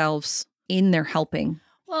themselves in their helping?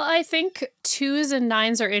 Well, I think 2s and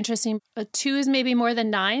 9s are interesting. 2s maybe more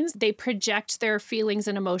than 9s. They project their feelings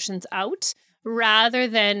and emotions out rather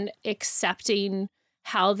than accepting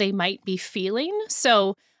how they might be feeling.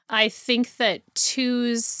 So I think that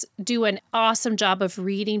 2s do an awesome job of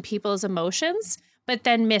reading people's emotions, but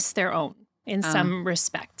then miss their own in some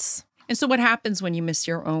respects. And so what happens when you miss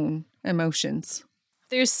your own emotions?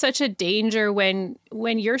 There's such a danger when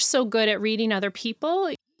you're so good at reading other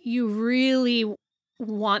people, you really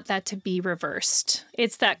want that to be reversed.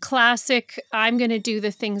 It's that classic, I'm going to do the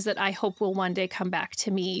things that I hope will one day come back to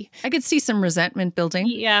me. I could see some resentment building.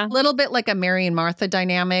 Yeah. A little bit like a Mary and Martha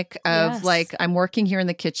dynamic of Yes. like, I'm working here in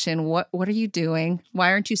the kitchen. What are you doing? Why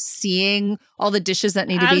aren't you seeing all the dishes that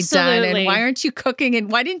need to be done? Absolutely. And why aren't you cooking?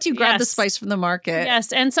 And why didn't you grab the Yes. spice from the market?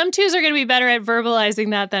 Yes. And some 2s are going to be better at verbalizing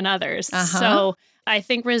that than others. Uh-huh. So I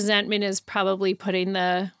think resentment is probably putting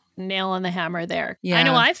the nail on the hammer there. Yeah. I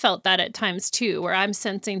know I felt that at times too, where I'm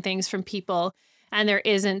sensing things from people and there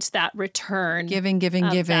isn't that return. Giving.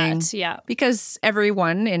 of that. Yeah. Because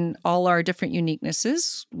everyone in all our different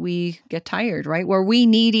uniquenesses, we get tired, right? Where we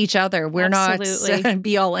need each other. We're Absolutely. not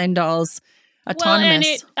be all end alls autonomous.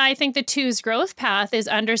 Well, and I think the 2's growth path is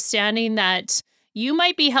understanding that you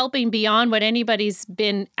might be helping beyond what anybody's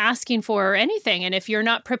been asking for or anything. And if you're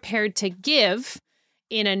not prepared to give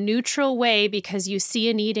in a neutral way because you see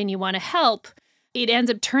a need and you want to help, it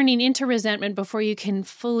ends up turning into resentment before you can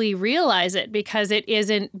fully realize it because it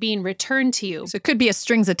isn't being returned to you. So it could be a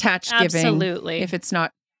strings attached giving Absolutely. if it's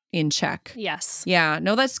not in check. Yes. Yeah,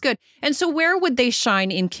 no, that's good. And so where would they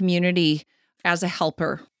shine in community as a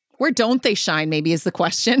helper? Where don't they shine, maybe is the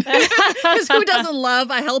question. Because who doesn't love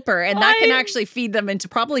a helper? And that can actually feed them into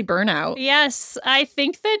probably burnout. Yes. I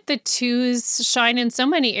think that the 2s shine in so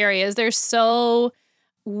many areas. They're so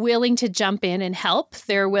willing to jump in and help.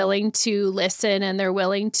 They're willing to listen and they're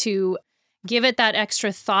willing to give it that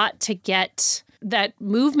extra thought to get that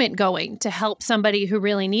movement going to help somebody who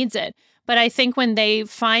really needs it. But I think when they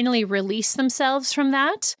finally release themselves from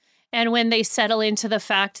that and when they settle into the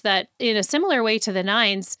fact that in a similar way to the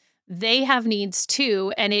 9s, they have needs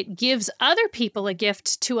too, and it gives other people a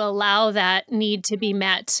gift to allow that need to be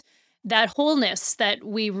met. That wholeness that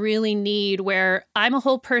we really need, where I'm a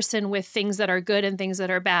whole person with things that are good and things that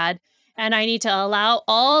are bad. And I need to allow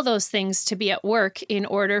all those things to be at work in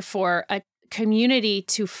order for a community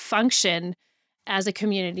to function as a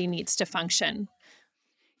community needs to function.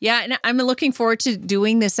 Yeah, and I'm looking forward to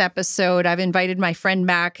doing this episode. I've invited my friend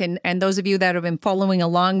Mac, and those of you that have been following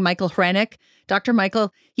along, Michael Hrenek, Dr.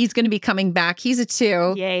 Michael, he's going to be coming back. He's a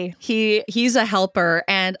 2. Yay. He's a helper,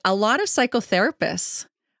 and a lot of psychotherapists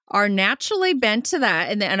are naturally bent to that.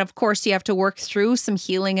 And of course, you have to work through some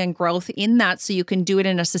healing and growth in that so you can do it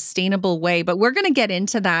in a sustainable way. But we're going to get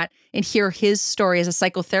into that and hear his story as a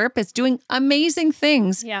psychotherapist doing amazing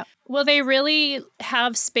things. Yeah. Well, they really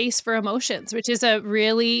have space for emotions, which is a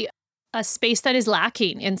space that is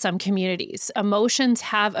lacking in some communities. Emotions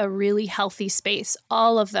have a really healthy space,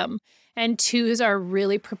 all of them. And 2s are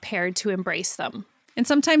really prepared to embrace them. And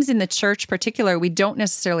sometimes in the church particular, we don't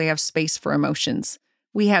necessarily have space for emotions.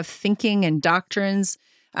 We have thinking and doctrines.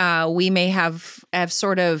 We may have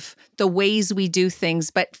sort of the ways we do things,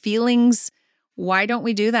 but feelings, why don't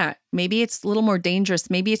we do that? Maybe it's a little more dangerous.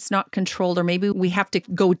 Maybe it's not controlled, or maybe we have to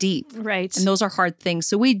go deep. Right. And those are hard things.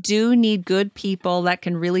 So we do need good people that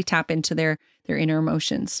can really tap into their inner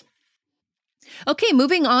emotions. Okay,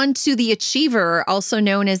 moving on to the achiever, also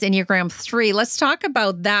known as Enneagram 3. Let's talk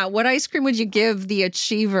about that. What ice cream would you give the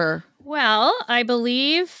achiever? Well, I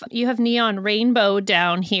believe you have neon rainbow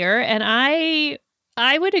down here, and I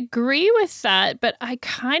would agree with that, but I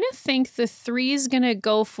kind of think the 3 is going to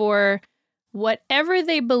go for whatever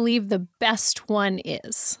they believe the best one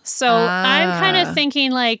is. So I'm kind of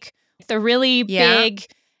thinking like the really big,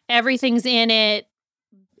 everything's in it.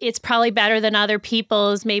 It's probably better than other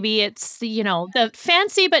people's. Maybe it's, the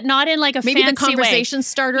fancy, but not in like a maybe fancy the conversation way.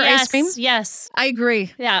 starter ice cream. Yes. I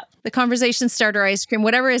agree. Yeah. The conversation starter ice cream,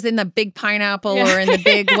 whatever is in the big pineapple or in the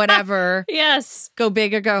big whatever. Yes. Go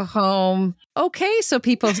big or go home. Okay, so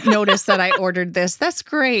people notice that I ordered this. That's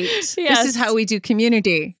great. Yes. This is how we do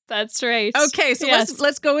community. That's right. Okay, so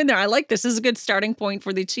let's go in there. I like this. This is a good starting point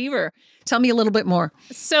for the achiever. Tell me a little bit more.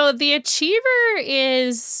 So the achiever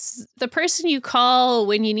is the person you call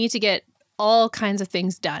when you need to get all kinds of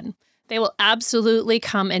things done. They will absolutely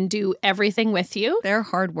come and do everything with you. They're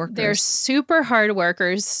hard workers. They're super hard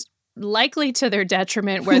workers, likely to their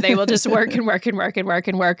detriment, where they will just work and work and work and work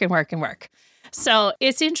and work and work and work. So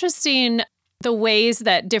it's interesting the ways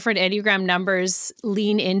that different Enneagram numbers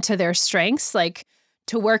lean into their strengths, like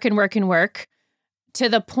to work and work and work, to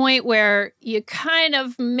the point where you kind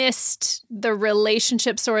of missed the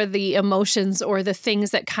relationships or the emotions or the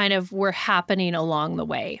things that kind of were happening along the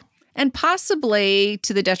way. And possibly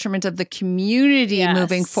to the detriment of the community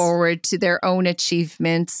moving forward to their own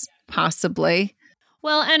achievements, possibly.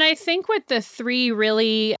 Well, and I think what the 3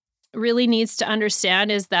 really needs to understand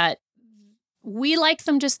is that we like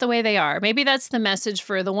them just the way they are. Maybe that's the message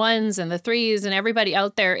for the 1s and the 3s and everybody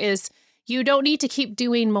out there is you don't need to keep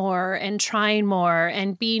doing more and trying more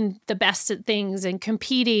and being the best at things and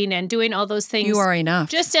competing and doing all those things. You are enough.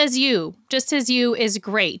 Just as you is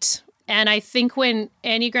great. And I think when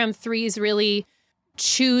Enneagram 3s really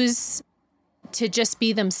choose to just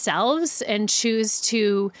be themselves and choose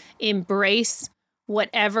to embrace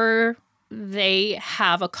whatever they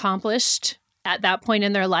have accomplished at that point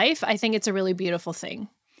in their life, I think it's a really beautiful thing.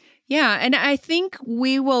 Yeah, and I think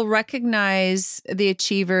we will recognize the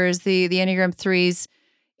achievers, the Enneagram 3s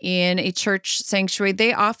in a church sanctuary.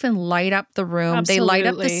 They often light up the room. Absolutely. They light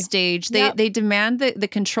up the stage. They demand the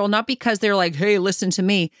control, not because they're like, hey, listen to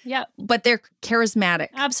me. Yeah. But they're charismatic.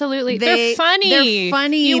 Absolutely. They're funny. They're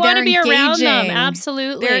funny. You want to be engaging. around them.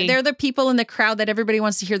 Absolutely. They're the people in the crowd that everybody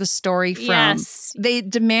wants to hear the story from. Yes. They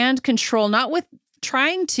demand control, not with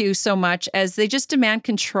trying to so much as they just demand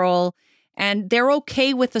control, and they're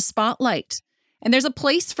okay with the spotlight. And there's a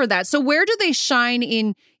place for that. So where do they shine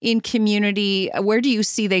in community? Where do you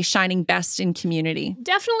see they shining best in community?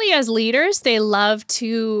 Definitely as leaders, they love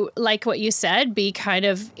to, like what you said, be kind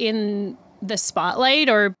of in the spotlight,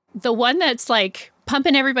 or the one that's like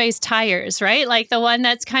pumping everybody's tires, right? Like the one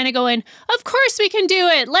that's kind of going, of course we can do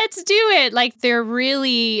it. Let's do it. Like they're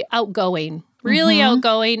really outgoing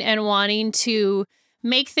and wanting to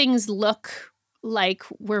make things look like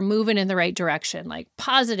we're moving in the right direction, like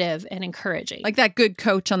positive and encouraging. Like that good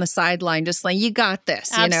coach on the sideline, just like, you got this,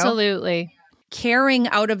 Absolutely. Carrying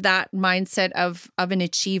out of that mindset of an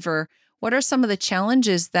achiever, what are some of the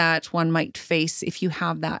challenges that one might face if you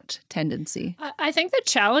have that tendency? I think the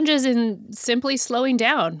challenge is in simply slowing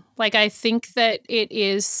down. Like, I think that it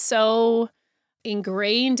is so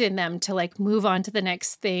ingrained in them to like move on to the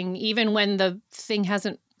next thing, even when the thing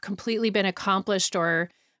hasn't completely been accomplished or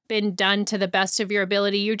been done to the best of your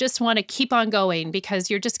ability. You just want to keep on going because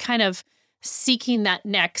you're just kind of seeking that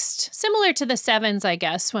next, similar to the 7s, I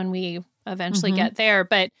guess, when we eventually get there.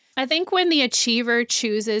 But I think when the achiever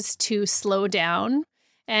chooses to slow down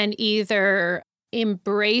and either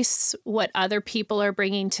embrace what other people are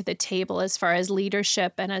bringing to the table as far as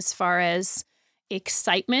leadership and as far as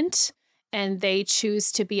excitement, and they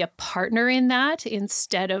choose to be a partner in that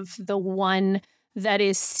instead of the one that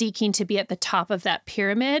is seeking to be at the top of that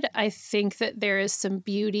pyramid, I think that there is some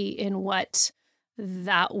beauty in what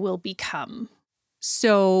that will become.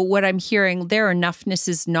 So what I'm hearing, their enoughness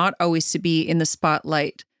is not always to be in the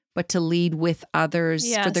spotlight, but to lead with others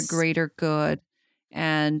for the Yes. greater good,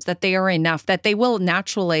 and that they are enough, that they will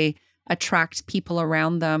naturally attract people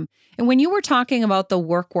around them. And when you were talking about the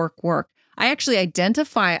work, I actually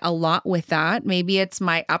identify a lot with that. Maybe it's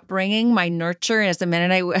my upbringing, my nurture. And as a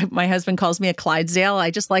Mennonite, my husband calls me a Clydesdale.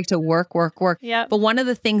 I just like to work. Yep. But one of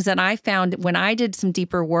the things that I found when I did some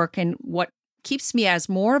deeper work, and what keeps me as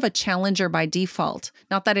more of a challenger by default,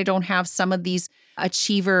 not that I don't have some of these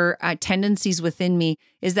achiever tendencies within me,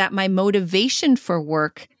 is that my motivation for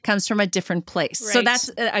work comes from a different place. So Right. that's,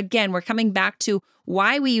 again, we're coming back to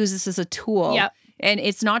why we use this as a tool. Yep. And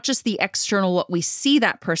it's not just the external, what we see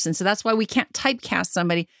that person. So that's why we can't typecast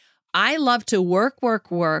somebody. I love to work,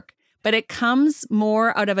 but it comes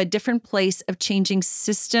more out of a different place of changing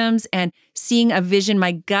systems and seeing a vision.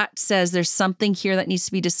 My gut says there's something here that needs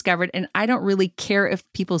to be discovered. And I don't really care if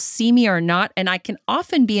people see me or not. And I can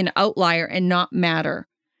often be an outlier and not matter.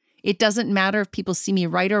 It doesn't matter if people see me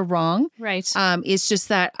right or wrong. Right. It's just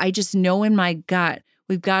that I just know in my gut,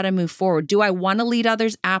 we've got to move forward. Do I want to lead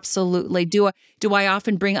others? Absolutely. Do I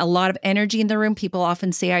often bring a lot of energy in the room? People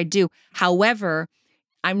often say I do. However,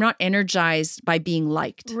 I'm not energized by being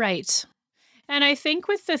liked. Right. And I think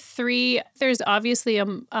with the 3, there's obviously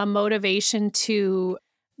a motivation to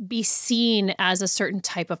be seen as a certain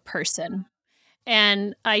type of person.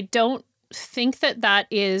 And I don't think that that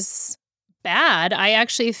is bad. I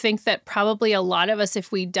actually think that probably a lot of us,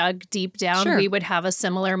 if we dug deep down, Sure. we would have a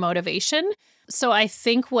similar motivation. So I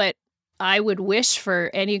think what I would wish for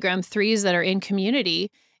Enneagram 3s that are in community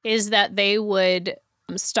is that they would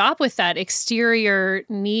stop with that exterior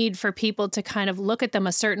need for people to kind of look at them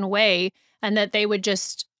a certain way, and that they would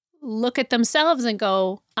just look at themselves and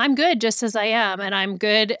go, I'm good just as I am, and I'm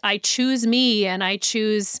good. I choose me, and I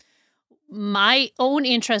choose my own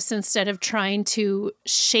interests instead of trying to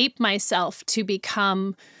shape myself to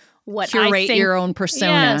become what I Curate think, your own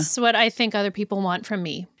persona. Yes, what I think other people want from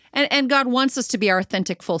me. And God wants us to be our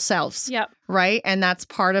authentic full selves. Yep. Right? And that's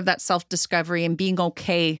part of that self-discovery and being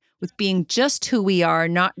okay with being just who we are,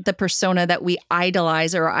 not the persona that we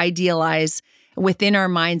idolize or idealize within our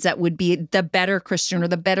minds that would be the better Christian or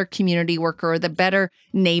the better community worker or the better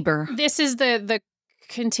neighbor. This is the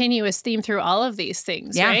continuous theme through all of these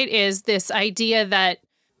things, Yeah. right? Is this idea that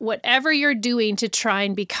whatever you're doing to try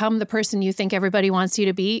and become the person you think everybody wants you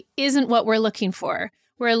to be isn't what we're looking for.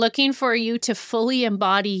 We're looking for you to fully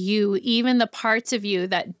embody you, even the parts of you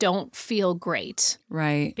that don't feel great.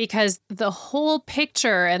 Right. Because the whole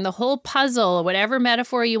picture and the whole puzzle, whatever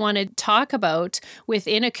metaphor you want to talk about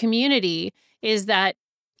within a community, is that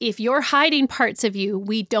if you're hiding parts of you,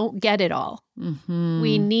 we don't get it all. Mm-hmm.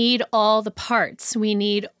 We need all the parts. We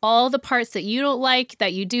need all the parts that you don't like,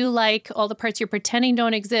 that you do like, all the parts you're pretending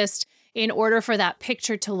don't exist in order for that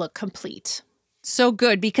picture to look complete. So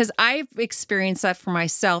good, because I've experienced that for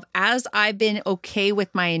myself as I've been okay with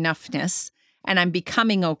my enoughness and I'm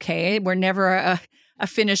becoming okay. We're never a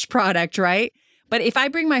finished product, right? But if I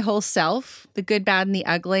bring my whole self, the good, bad, and the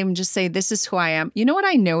ugly, and just say, this is who I am. You know what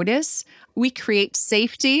I notice? We create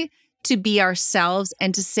safety to be ourselves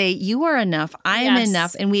and to say, you are enough. I am Yes.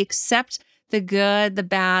 enough. And we accept the good, the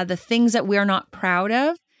bad, the things that we're not proud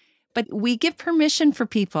of. But we give permission for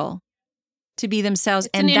people to be themselves.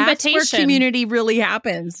 It's And an that's where invitation. community really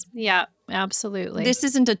happens. Yeah, absolutely. This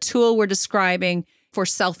isn't a tool we're describing for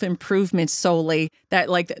self-improvement solely, that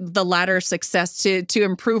like the ladder of success to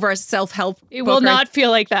improve our self-help. It will not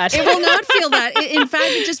feel like that. It will not feel that. In fact,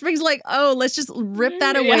 it just brings like, oh, let's just rip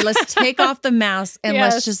that away. Yeah. Let's take off the mask and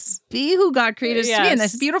Yes. let's just be who God created us to be. And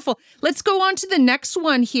that's Yes. beautiful. Let's go on to the next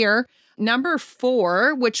one here. Number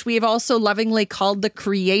 4, which we've also lovingly called the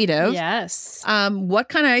creative. Yes. What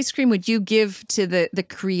kind of ice cream would you give to the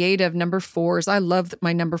creative number 4s? I love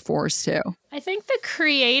my number 4s too. I think the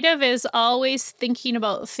creative is always thinking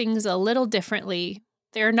about things a little differently.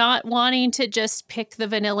 They're not wanting to just pick the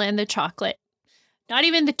vanilla and the chocolate, not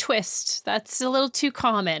even the twist. That's a little too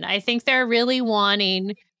common. I think they're really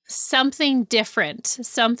wanting something different,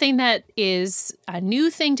 something that is a new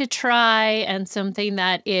thing to try and something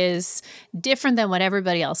that is different than what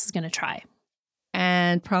everybody else is going to try.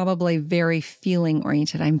 And probably very feeling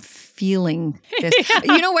oriented. I'm feeling this.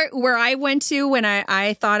 You know where I went to when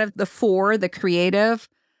I thought of the 4, the creative?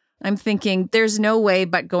 I'm thinking there's no way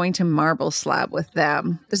but going to Marble Slab with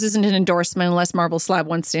them. This isn't an endorsement unless Marble Slab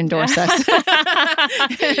wants to endorse us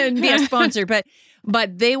and be a sponsor.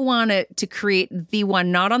 But they want to create the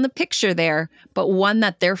one, not on the picture there, but one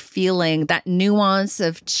that they're feeling, that nuance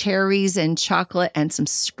of cherries and chocolate and some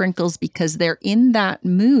sprinkles because they're in that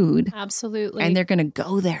mood. Absolutely. And they're going to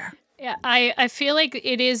go there. Yeah, I feel like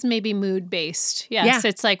it is maybe mood-based. Yes,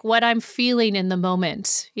 It's like what I'm feeling in the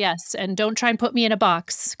moment. Yes, and don't try and put me in a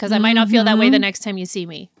box because I might not feel that way the next time you see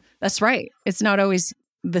me. That's right. It's not always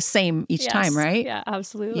the same each time, right? Yeah,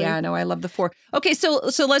 absolutely. Yeah, no, I love the 4. Okay, so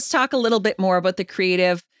let's talk a little bit more about the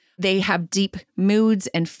creative. They have deep moods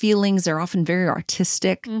and feelings. They're often very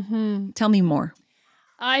artistic. Tell me more.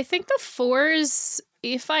 I think the 4s,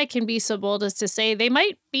 if I can be so bold as to say, they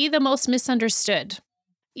might be the most misunderstood.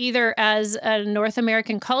 Either as a North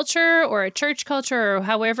American culture or a church culture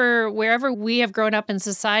or wherever we have grown up in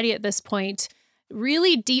society at this point,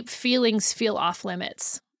 really deep feelings feel off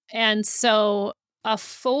limits. And so a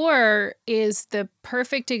 4 is the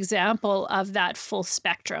perfect example of that full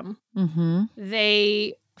spectrum.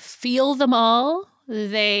 They feel them all.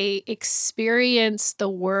 They experience the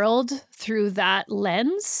world through that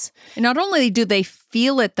lens. And not only do they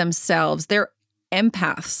feel it themselves, they're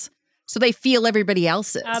empaths. So they feel everybody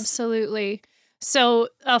else's. Absolutely. So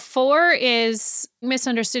a 4 is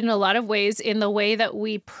misunderstood in a lot of ways in the way that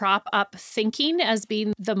we prop up thinking as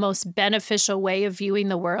being the most beneficial way of viewing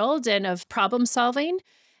the world and of problem solving.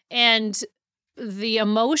 And the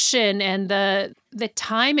emotion and the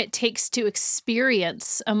time it takes to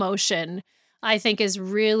experience emotion, I think, is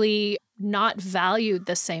really not valued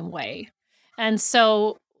the same way. And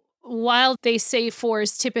so while they say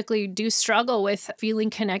 4s typically do struggle with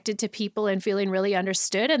feeling connected to people and feeling really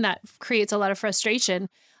understood, and that creates a lot of frustration,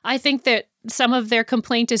 I think that some of their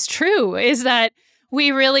complaint is true, is that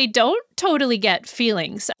we really don't totally get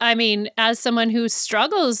feelings. I mean, as someone who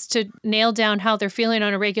struggles to nail down how they're feeling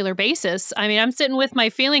on a regular basis, I mean, I'm sitting with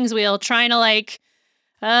my feelings wheel trying to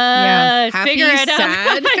happy, figure it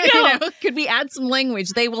sad. out. Could we add some language?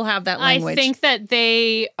 They will have that language. I think that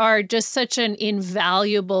they are just such an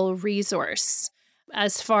invaluable resource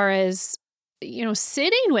as far as,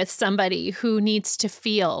 sitting with somebody who needs to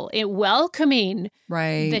feel it, welcoming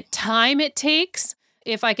the time it takes,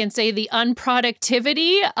 if I can say the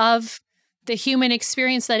unproductivity of the human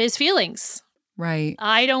experience that is feelings. Right.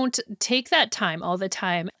 I don't take that time all the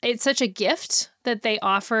time. It's such a gift that they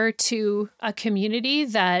offer to a community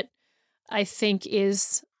that I think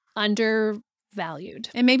is undervalued.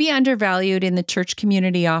 And maybe undervalued in the church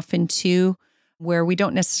community often too, where we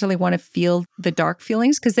don't necessarily want to feel the dark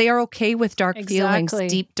feelings because they are okay with dark feelings,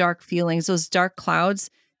 deep dark feelings, those dark clouds.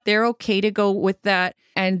 They're okay to go with that.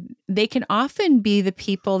 And they can often be the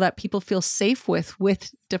people that people feel safe with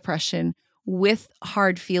depression, with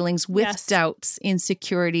hard feelings, with doubts,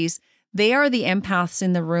 insecurities. They are the empaths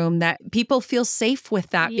in the room that people feel safe with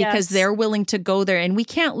that because they're willing to go there. And we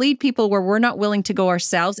can't lead people where we're not willing to go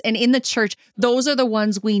ourselves. And in the church, those are the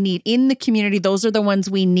ones we need. In the community, those are the ones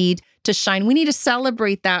we need to shine. We need to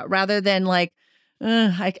celebrate that rather than I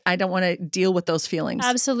don't want to deal with those feelings.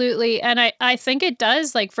 Absolutely. And I think it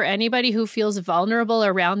does, for anybody who feels vulnerable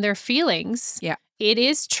around their feelings. Yeah. It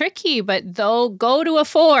is tricky, but go to a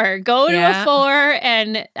 4. Go to a 4.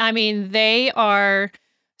 And I mean, they are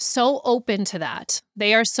so open to that.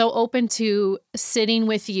 They are so open to sitting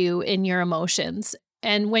with you in your emotions.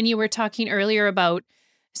 And when you were talking earlier about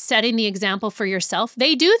setting the example for yourself,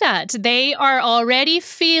 they do that. They are already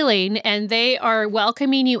feeling and they are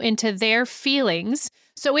welcoming you into their feelings.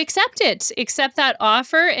 So accept it. Accept that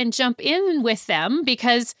offer and jump in with them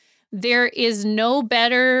because there is no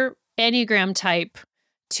better Enneagram type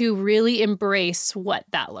to really embrace what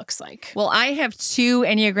that looks like. Well, I have 2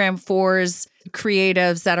 Enneagram 4s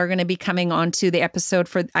creatives that are going to be coming onto the episode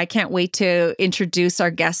I can't wait to introduce our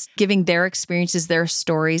guests, giving their experiences, their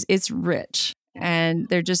stories. It's rich and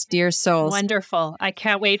they're just dear souls. Wonderful. I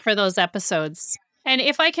can't wait for those episodes. And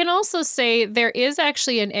if I can also say, there is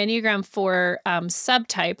actually an Enneagram 4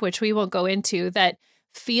 subtype, which we won't go into, that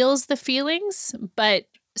feels the feelings, but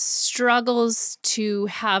struggles to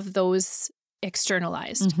have those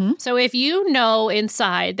externalized. Mm-hmm. So if you know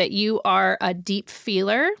inside that you are a deep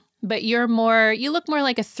feeler, but you look more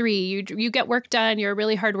like a 3, you get work done, you're a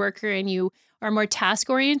really hard worker and you are more task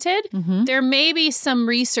oriented, there may be some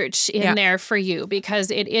research in there for you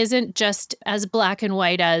because it isn't just as black and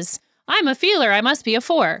white as I'm a feeler, I must be a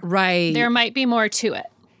 4. Right. There might be more to it.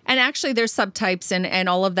 And actually there's subtypes and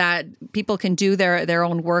all of that. People can do their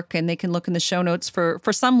own work and they can look in the show notes for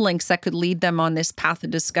some links that could lead them on this path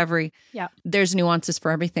of discovery. Yeah. There's nuances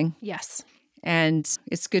for everything. Yes. And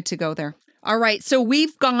it's good to go there. All right. So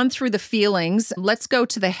we've gone through the feelings. Let's go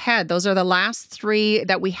to the head. Those are the last three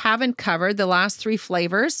that we haven't covered, the last three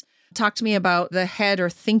flavors. Talk to me about the head or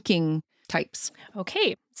thinking types.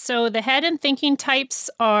 Okay. So the head and thinking types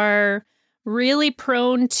are really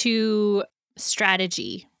prone to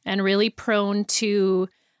strategy and really prone to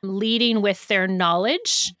leading with their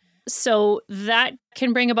knowledge. So that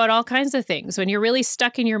can bring about all kinds of things. When you're really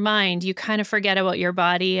stuck in your mind, you kind of forget about your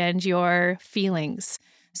body and your feelings.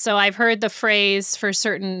 So I've heard the phrase for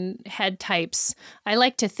certain head types, I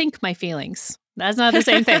like to think my feelings. That's not the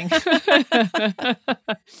same thing.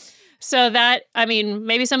 So that, I mean,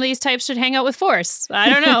 maybe some of these types should hang out with force. I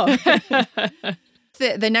don't know.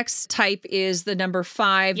 The next type is the number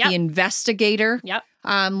 5, the investigator. Yep.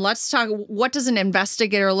 Let's talk, what does an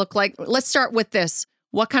investigator look like? Let's start with this.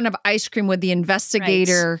 What kind of ice cream would the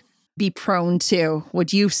investigator be prone to,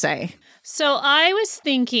 would you say? So I was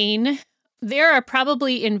thinking there are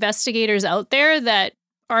probably investigators out there that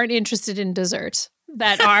aren't interested in dessert,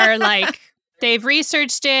 that are like, they've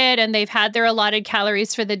researched it and they've had their allotted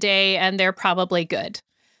calories for the day and they're probably good.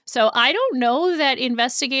 So I don't know that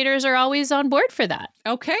investigators are always on board for that.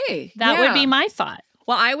 Okay. That would be my thought.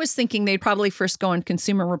 Well, I was thinking they'd probably first go on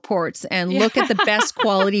Consumer Reports and look at the best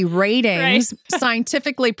quality ratings,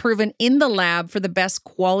 scientifically proven in the lab for the best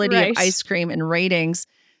quality of ice cream and ratings.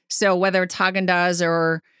 So whether it's Haagen-Dazs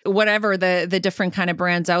or whatever the different kind of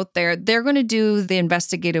brands out there, they're going to do the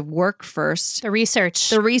investigative work first. The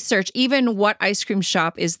research, even what ice cream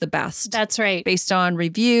shop is the best. That's right. Based on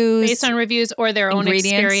reviews. Or their own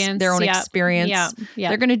experience. Their own experience. Yeah.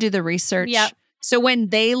 They're going to do the research. Yeah. So when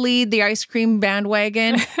they lead the ice cream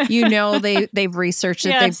bandwagon, you know they've researched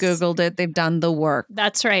it, they've Googled it, they've done the work.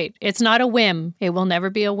 That's right. It's not a whim. It will never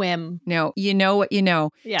be a whim. No, you know what you know.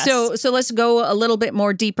 Yes. So let's go a little bit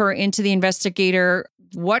more deeper into the investigator.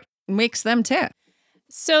 What makes them tick?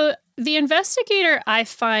 So the investigator I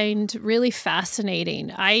find really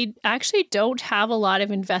fascinating. I actually don't have a lot of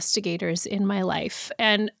investigators in my life.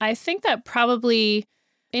 And I think that probably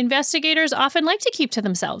investigators often like to keep to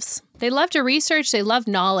themselves. They love to research. They love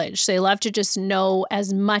knowledge. They love to just know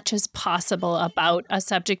as much as possible about a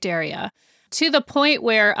subject area, to the point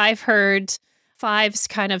where I've heard 5s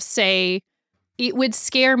kind of say, it would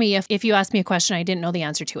scare me if you asked me a question, I didn't know the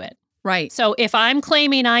answer to it. Right. So if I'm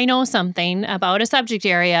claiming I know something about a subject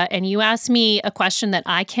area and you ask me a question that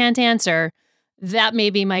I can't answer, that may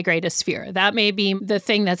be my greatest fear. That may be the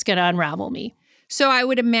thing that's going to unravel me. So I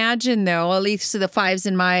would imagine, though, at least to the 5s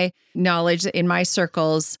in my knowledge, in my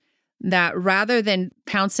circles, that rather than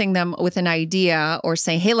pouncing them with an idea or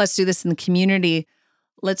saying, hey, let's do this in the community,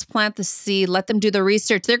 let's plant the seed, let them do the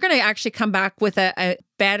research. They're going to actually come back with a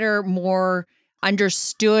better, more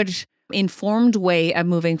understood, informed way of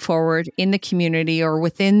moving forward in the community or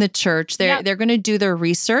within the church. They're going to do their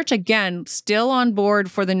research. Again, still on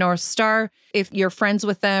board for the North Star if you're friends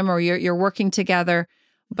with them or you're working together.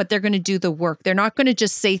 But they're going to do the work. They're not going to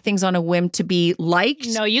just say things on a whim to be liked.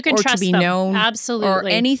 No, you can or trust to be them. known, absolutely, or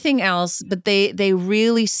anything else. But they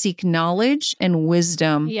really seek knowledge and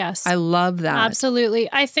wisdom. Yes, I love that. Absolutely.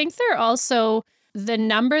 I think they're also the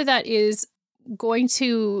number that is going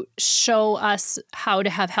to show us how to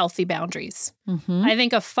have healthy boundaries. Mm-hmm. I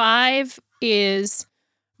think a 5 is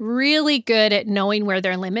really good at knowing where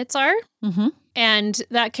their limits are. Mm-hmm. And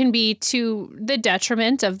that can be to the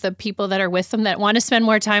detriment of the people that are with them that want to spend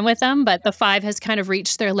more time with them. But the 5 has kind of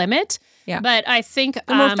reached their limit. Yeah. But I think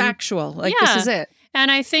they're more factual. This is it. And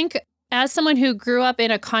I think as someone who grew up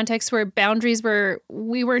in a context where boundaries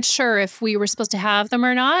we weren't sure if we were supposed to have them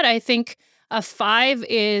or not, I think a 5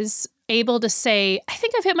 is able to say, I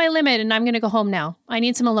think I've hit my limit and I'm going to go home now. I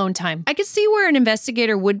need some alone time. I could see where an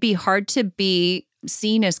investigator would be hard to be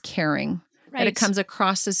seen as caring. Right. That it comes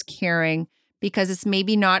across as caring, because it's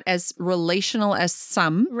maybe not as relational as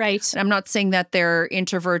some. Right. I'm not saying that they're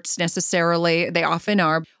introverts necessarily. They often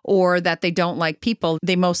are, or that they don't like people.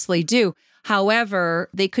 They mostly do. However,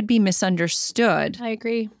 they could be misunderstood. I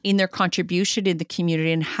agree. In their contribution in the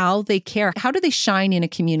community and how they care. How do they shine in a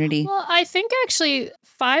community? Well, I think actually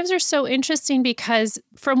 5s are so interesting because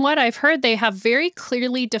from what I've heard, they have very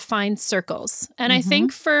clearly defined circles. And I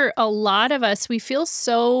think for a lot of us, we feel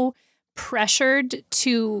so pressured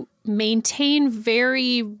to maintain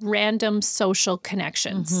very random social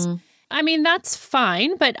connections. I mean, that's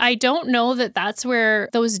fine, but I don't know that that's where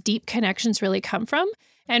those deep connections really come from.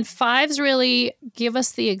 And 5s really give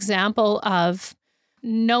us the example of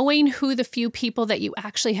knowing who the few people that you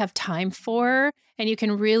actually have time for and you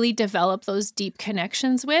can really develop those deep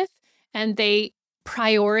connections with, and they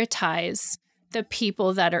prioritize the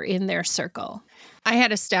people that are in their circle. I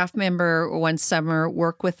had a staff member one summer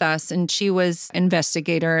work with us, and she was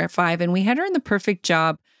investigator at 5, and we had her in the perfect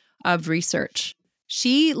job of research.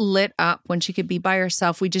 She lit up when she could be by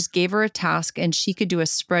herself. We just gave her a task, and she could do a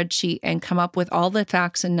spreadsheet and come up with all the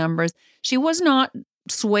facts and numbers. She was not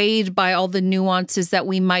swayed by all the nuances that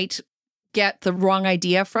we might get the wrong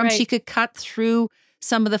idea from. Right. She could cut through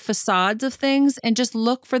some of the facades of things and just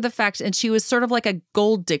look for the facts. And she was sort of like a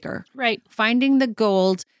gold digger, Right. finding the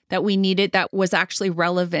gold that we needed that was actually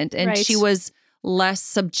relevant. And Right. she was less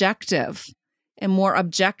subjective and more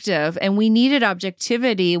objective. And we needed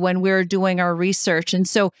objectivity when we were doing our research. And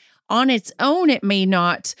so on its own, it may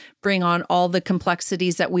not bring on all the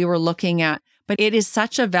complexities that we were looking at, but it is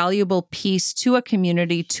such a valuable piece to a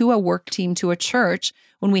community, to a work team, to a church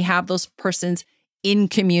when we have those persons in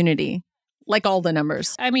community, like all the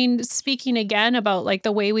numbers. I mean, speaking again about like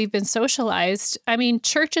the way we've been socialized, I mean,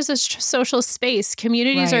 church is a social space.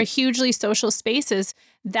 Communities are Right. hugely social spaces.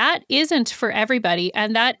 That isn't for everybody,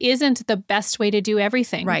 and that isn't the best way to do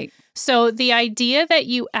everything. Right. So the idea that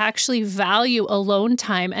you actually value alone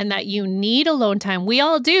time and that you need alone time, we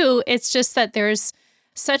all do. It's just that there's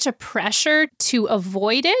such a pressure to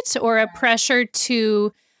avoid it, or a pressure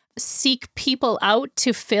to seek people out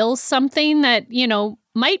to fill something that, you know,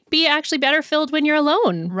 might be actually better filled when you're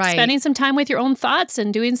alone. Right. Spending some time with your own thoughts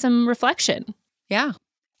and doing some reflection. Yeah.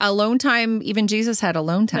 Alone time, even Jesus had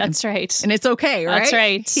alone time. That's right. And it's okay, right? That's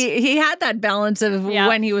right. He had that balance of Yeah.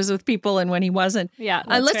 when he was with people and when he wasn't. Yeah.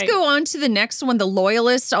 That's Let's right. go on to the next one, the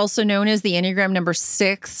loyalist, also known as the Enneagram number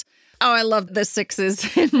 6. Oh, I love the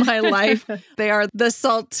 6s in my life. They are the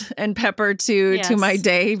salt and pepper to Yes. my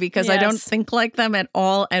day because I don't Yes. think like them at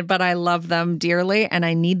all, but I love them dearly and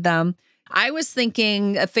I need them. I was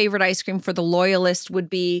thinking a favorite ice cream for the loyalist would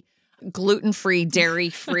be gluten-free,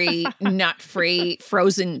 dairy-free, nut-free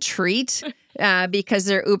frozen treat because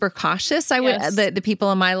they're uber cautious. Yes. The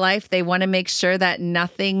people in my life, they want to make sure that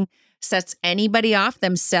nothing sets anybody off,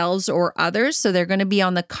 themselves or others. So they're going to be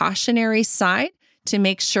on the cautionary side to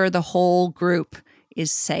make sure the whole group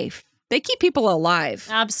is safe. They keep people alive.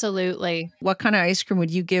 Absolutely. What kind of ice cream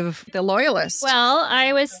would you give the loyalist? Well,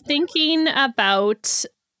 I was thinking about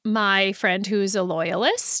my friend who's a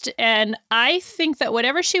loyalist, and I think that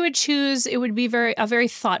whatever she would choose, it would be a very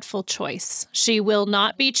thoughtful choice. She will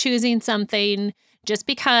not be choosing something just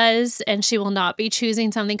because, and she will not be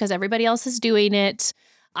choosing something because everybody else is doing it.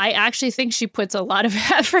 I actually think she puts a lot of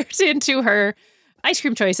effort into her ice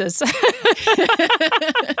cream choices.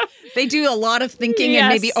 They do a lot of thinking and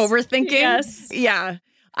maybe Yes. overthinking. Yes. Yeah.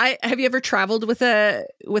 Have you ever traveled with a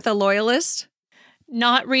loyalist?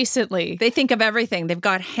 Not recently. They think of everything. They've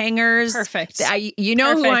got hangers. Perfect. You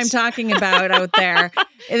know who Perfect. I'm talking about out there.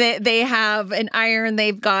 They have an iron.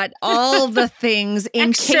 They've got all the things in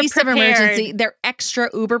Extra case prepared. of emergency. They're extra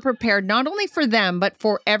uber prepared, not only for them, but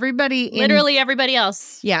for everybody. Literally everybody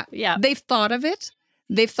else. Yeah. Yeah. They've thought of it.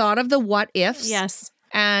 They've thought of the what ifs. Yes.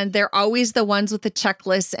 And they're always the ones with the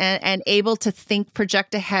checklists and able to think,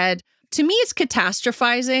 project ahead. To me, it's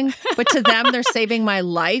catastrophizing, but to them, they're saving my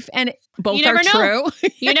life. And both You are never know. true.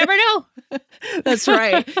 You never know. That's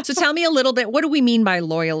right. So tell me a little bit, what do we mean by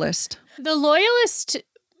loyalist? The loyalist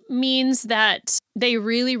means that they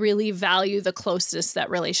really, really value the closeness that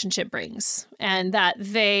relationship brings, and that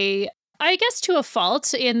they, I guess to a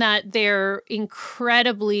fault, in that they're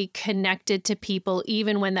incredibly connected to people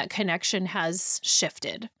even when that connection has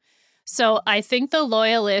shifted. So I think the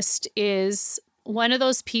loyalist is one of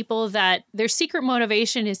those people that their secret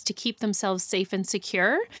motivation is to keep themselves safe and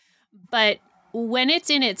secure. But when it's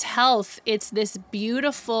in its health, it's this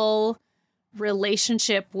beautiful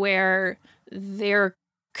relationship where they're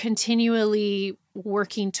continually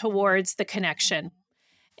working towards the connection.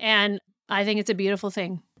 And I think it's a beautiful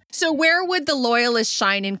thing. So where would the loyalists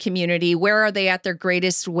shine in community? Where are they at their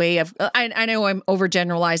greatest way of, I know I'm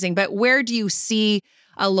overgeneralizing, but where do you see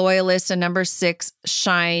a loyalist, a number 6,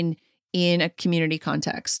 shine in a community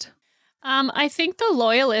context? I think the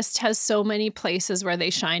loyalist has so many places where they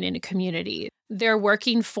shine in a community. They're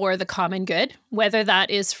working for the common good, whether that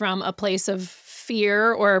is from a place of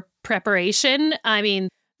fear or preparation. I mean,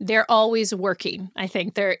 they're always working. I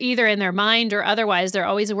think they're either in their mind or otherwise, they're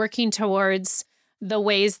always working towards the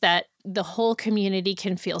ways that the whole community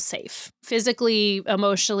can feel safe, physically,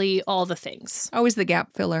 emotionally, all the things. Always the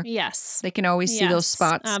gap filler. Yes. They can always see those Yes,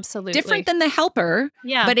 spots. absolutely. Different than the helper,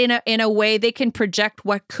 Yeah. but in a way they can project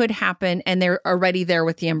what could happen and they're already there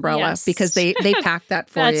with the umbrella Yes. because they pack that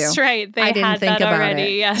for you. That's right. They I didn't had think that about already.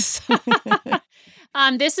 it. Yes.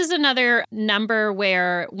 This is another number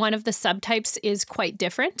where one of the subtypes is quite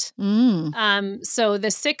different. So the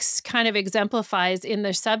 6 kind of exemplifies in the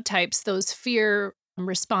subtypes those fear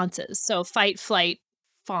responses. So fight, flight,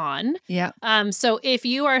 fawn. Yeah. So if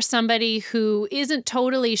you are somebody who isn't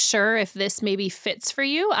totally sure if this maybe fits for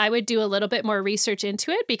you, I would do a little bit more research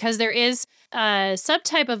into it, because there is a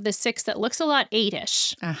subtype of the 6 that looks a lot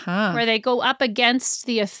 8-ish, where they go up against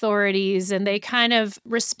the authorities and they kind of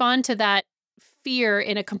respond to that fear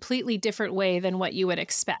in a completely different way than what you would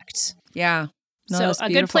expect. Yeah. No, so that's a good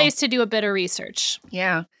beautiful. place to do a bit of research.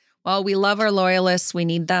 Yeah. Well, we love our loyalists. We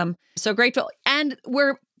need them. So grateful. And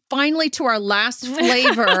we're finally to our last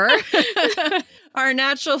flavor, our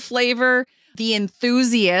natural flavor, the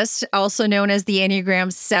enthusiast, also known as the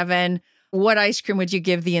Enneagram 7. What ice cream would you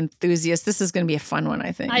give the enthusiast? This is going to be a fun one,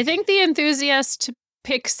 I think. I think the enthusiast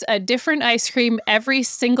picks a different ice cream every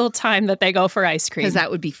single time that they go for ice cream. Because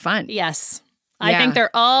that would be fun. Yes. I think they're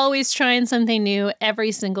always trying something new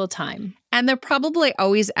every single time. And they're probably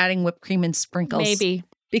always adding whipped cream and sprinkles. Maybe.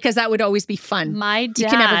 Because that would always be fun. My dad you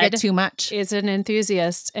can never get too much. Is an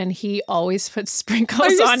enthusiast, and he always puts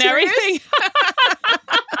sprinkles on everything.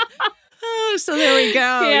 Oh, so there we go.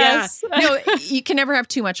 Yes. Yeah. No, you can never have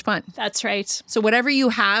too much fun. That's right. So whatever you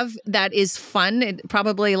have that is fun,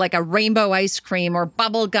 probably like a rainbow ice cream or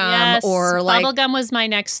bubble gum, Yes. or like Bubble gum was my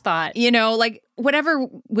next thought. like whatever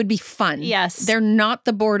would be fun. Yes. They're not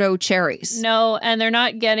the Bordeaux cherries. No, and they're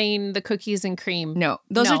not getting the cookies and cream. No.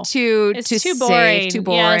 Those No. are too It's safe, too boring. too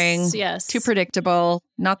boring. Yes. Too predictable.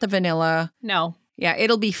 Not the vanilla. No. Yeah,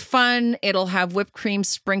 it'll be fun. It'll have whipped cream,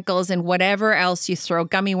 sprinkles, and whatever else you throw.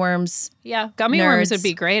 Gummy worms. Yeah. Gummy worms Nerds. would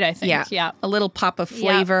be great, I think. Yeah. A little pop of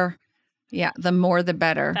flavor. Yeah, the more the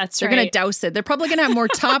better. That's They're going to right. douse it. They're probably going to have more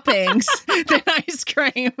toppings than ice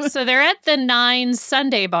cream. So they're at the 9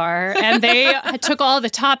 Sunday bar, and they took all the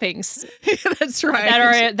toppings That's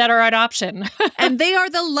right. that are an option. And they are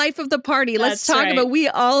the life of the party. Let's That's talk right. about, we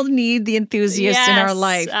all need the enthusiast in our Yes,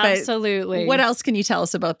 life. But absolutely. what else can you tell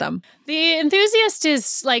us about them? The enthusiast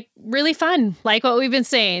is like really fun, like what we've been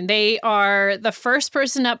saying. They are the first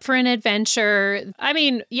person up for an adventure. I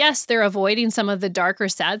mean, yes, they're avoiding some of the darker,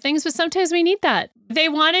 sad things, but sometimes we need that. They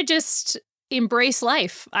want to just embrace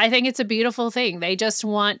life. I think it's a beautiful thing. They just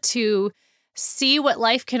want to see what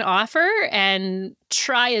life can offer and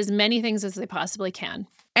try as many things as they possibly can.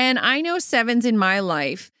 And I know 7s in my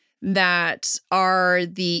life that are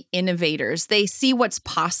the innovators. They see what's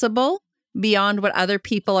possible beyond what other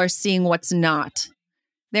people are seeing what's not.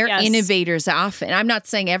 They're Yes. innovators often. I'm not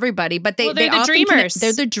saying everybody, but they're the often dreamers.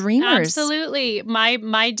 They're the dreamers. Absolutely.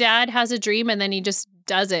 My dad has a dream and then he just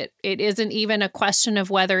does it. It isn't even a question of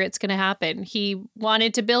whether it's going to happen. He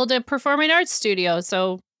wanted to build a performing arts studio,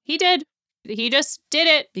 so he did. He just did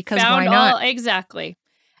it. Because why not? Exactly.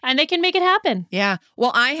 And they can make it happen. Yeah.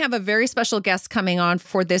 Well, I have a very special guest coming on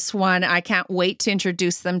for this one. I can't wait to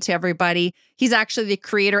introduce them to everybody. He's actually the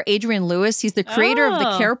creator, Adrian Lewis. He's the creator of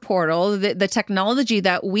the Care Portal, the technology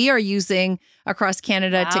that we are using across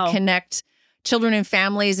Canada to connect children and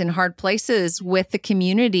families in hard places with the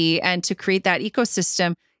community and to create that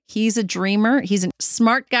ecosystem. He's a dreamer. He's a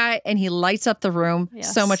smart guy and he lights up the room.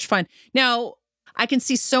 Yes. So much fun. Now, I can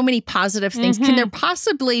see so many positive things. Can there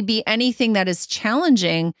possibly be anything that is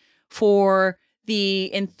challenging for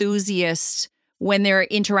the enthusiast when they're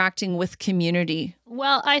interacting with community?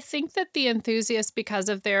 Well, I think that the enthusiast, because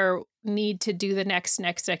of their need to do the next,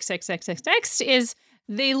 is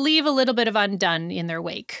they leave a little bit of undone in their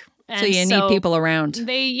wake. And So you need people around.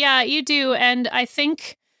 You do. And I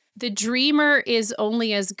think the dreamer is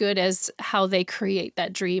only as good as how they create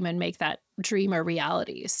that dream and make that dream a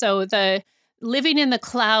reality. So the living in the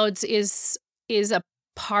clouds is a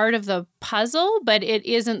part of the puzzle, but it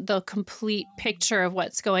isn't the complete picture of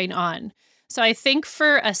what's going on. So I think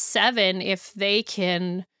for a 7, if they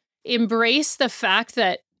can embrace the fact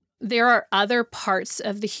that there are other parts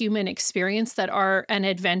of the human experience that are an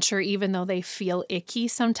adventure, even though they feel icky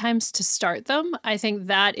sometimes to start them, I think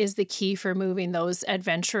that is the key for moving those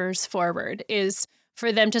adventurers forward, is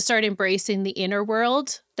for them to start embracing the inner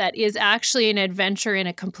world that is actually an adventure in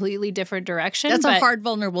a completely different direction. That's a hard,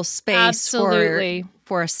 vulnerable space Absolutely.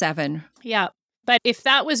 for a 7. Yeah. But if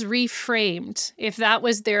that was reframed, if that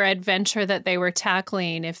was their adventure that they were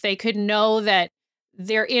tackling, if they could know that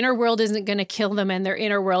their inner world isn't going to kill them and their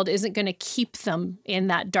inner world isn't going to keep them in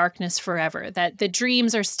that darkness forever, that the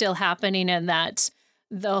dreams are still happening and that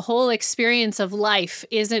the whole experience of life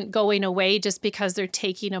isn't going away just because they're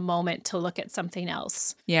taking a moment to look at something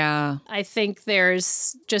else. Yeah. I think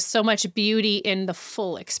there's just so much beauty in the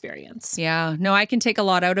full experience. Yeah. No, I can take a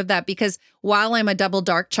lot out of that because while I'm a double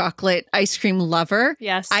dark chocolate ice cream lover,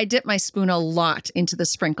 Yes. I dip my spoon a lot into the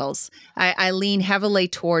sprinkles. I lean heavily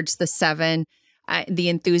towards the 7, the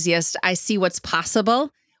enthusiast. I see what's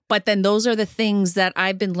possible, But then those are the things that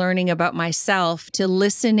I've been learning about myself, to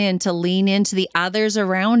listen in, to lean into the others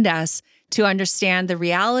around us, to understand the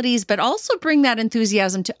realities, but also bring that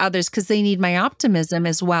enthusiasm to others because they need my optimism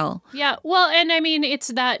as well. Yeah. Well, and I mean, it's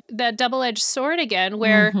that double-edged sword again,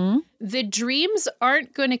 where the dreams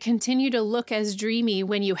aren't going to continue to look as dreamy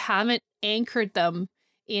when you haven't anchored them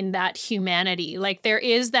in that humanity. Like there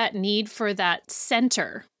is that need for that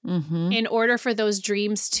center in order for those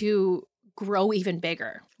dreams to grow even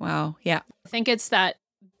bigger. Wow. Yeah. I think it's that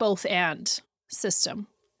both and system.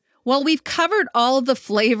 Well, we've covered all of the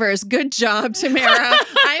flavors. Good job, Tamara.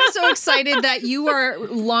 I'm so excited that you are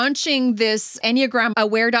launching this Enneagram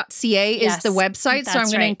Aware.ca is the website. So I'm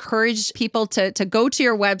going to encourage people to go to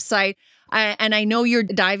your website. And I know you're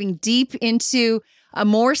diving deep into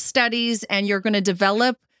more studies and you're going to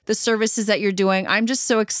develop the services that you're doing. I'm just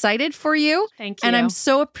so excited for you. Thank you. And I'm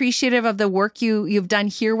so appreciative of the work you've done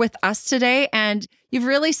here with us today. And you've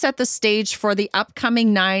really set the stage for the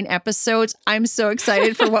upcoming 9 episodes. I'm so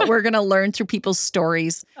excited for what we're going to learn through people's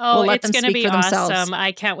stories. Oh, it's going to be awesome.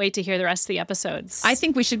 I can't wait to hear the rest of the episodes. I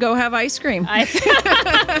think we should go have ice cream.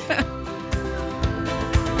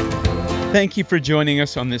 Thank you for joining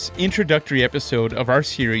us on this introductory episode of our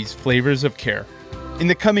series, Flavours of Care. In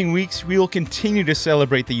the coming weeks, we will continue to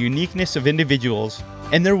celebrate the uniqueness of individuals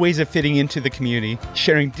and their ways of fitting into the community,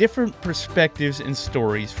 sharing different perspectives and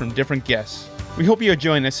stories from different guests. We hope you'll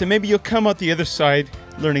join us and maybe you'll come out the other side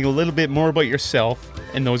learning a little bit more about yourself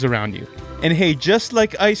and those around you. And hey, just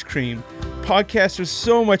like ice cream, podcasts are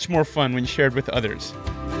so much more fun when shared with others.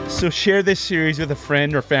 So share this series with a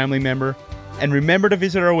friend or family member, and remember to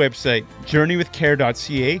visit our website,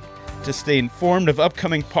 journeywithcare.ca, to stay informed of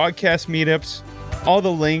upcoming podcast meetups, all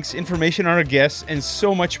the links, information on our guests, and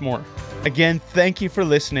so much more. Again, thank you for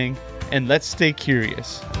listening, and let's stay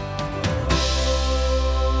curious.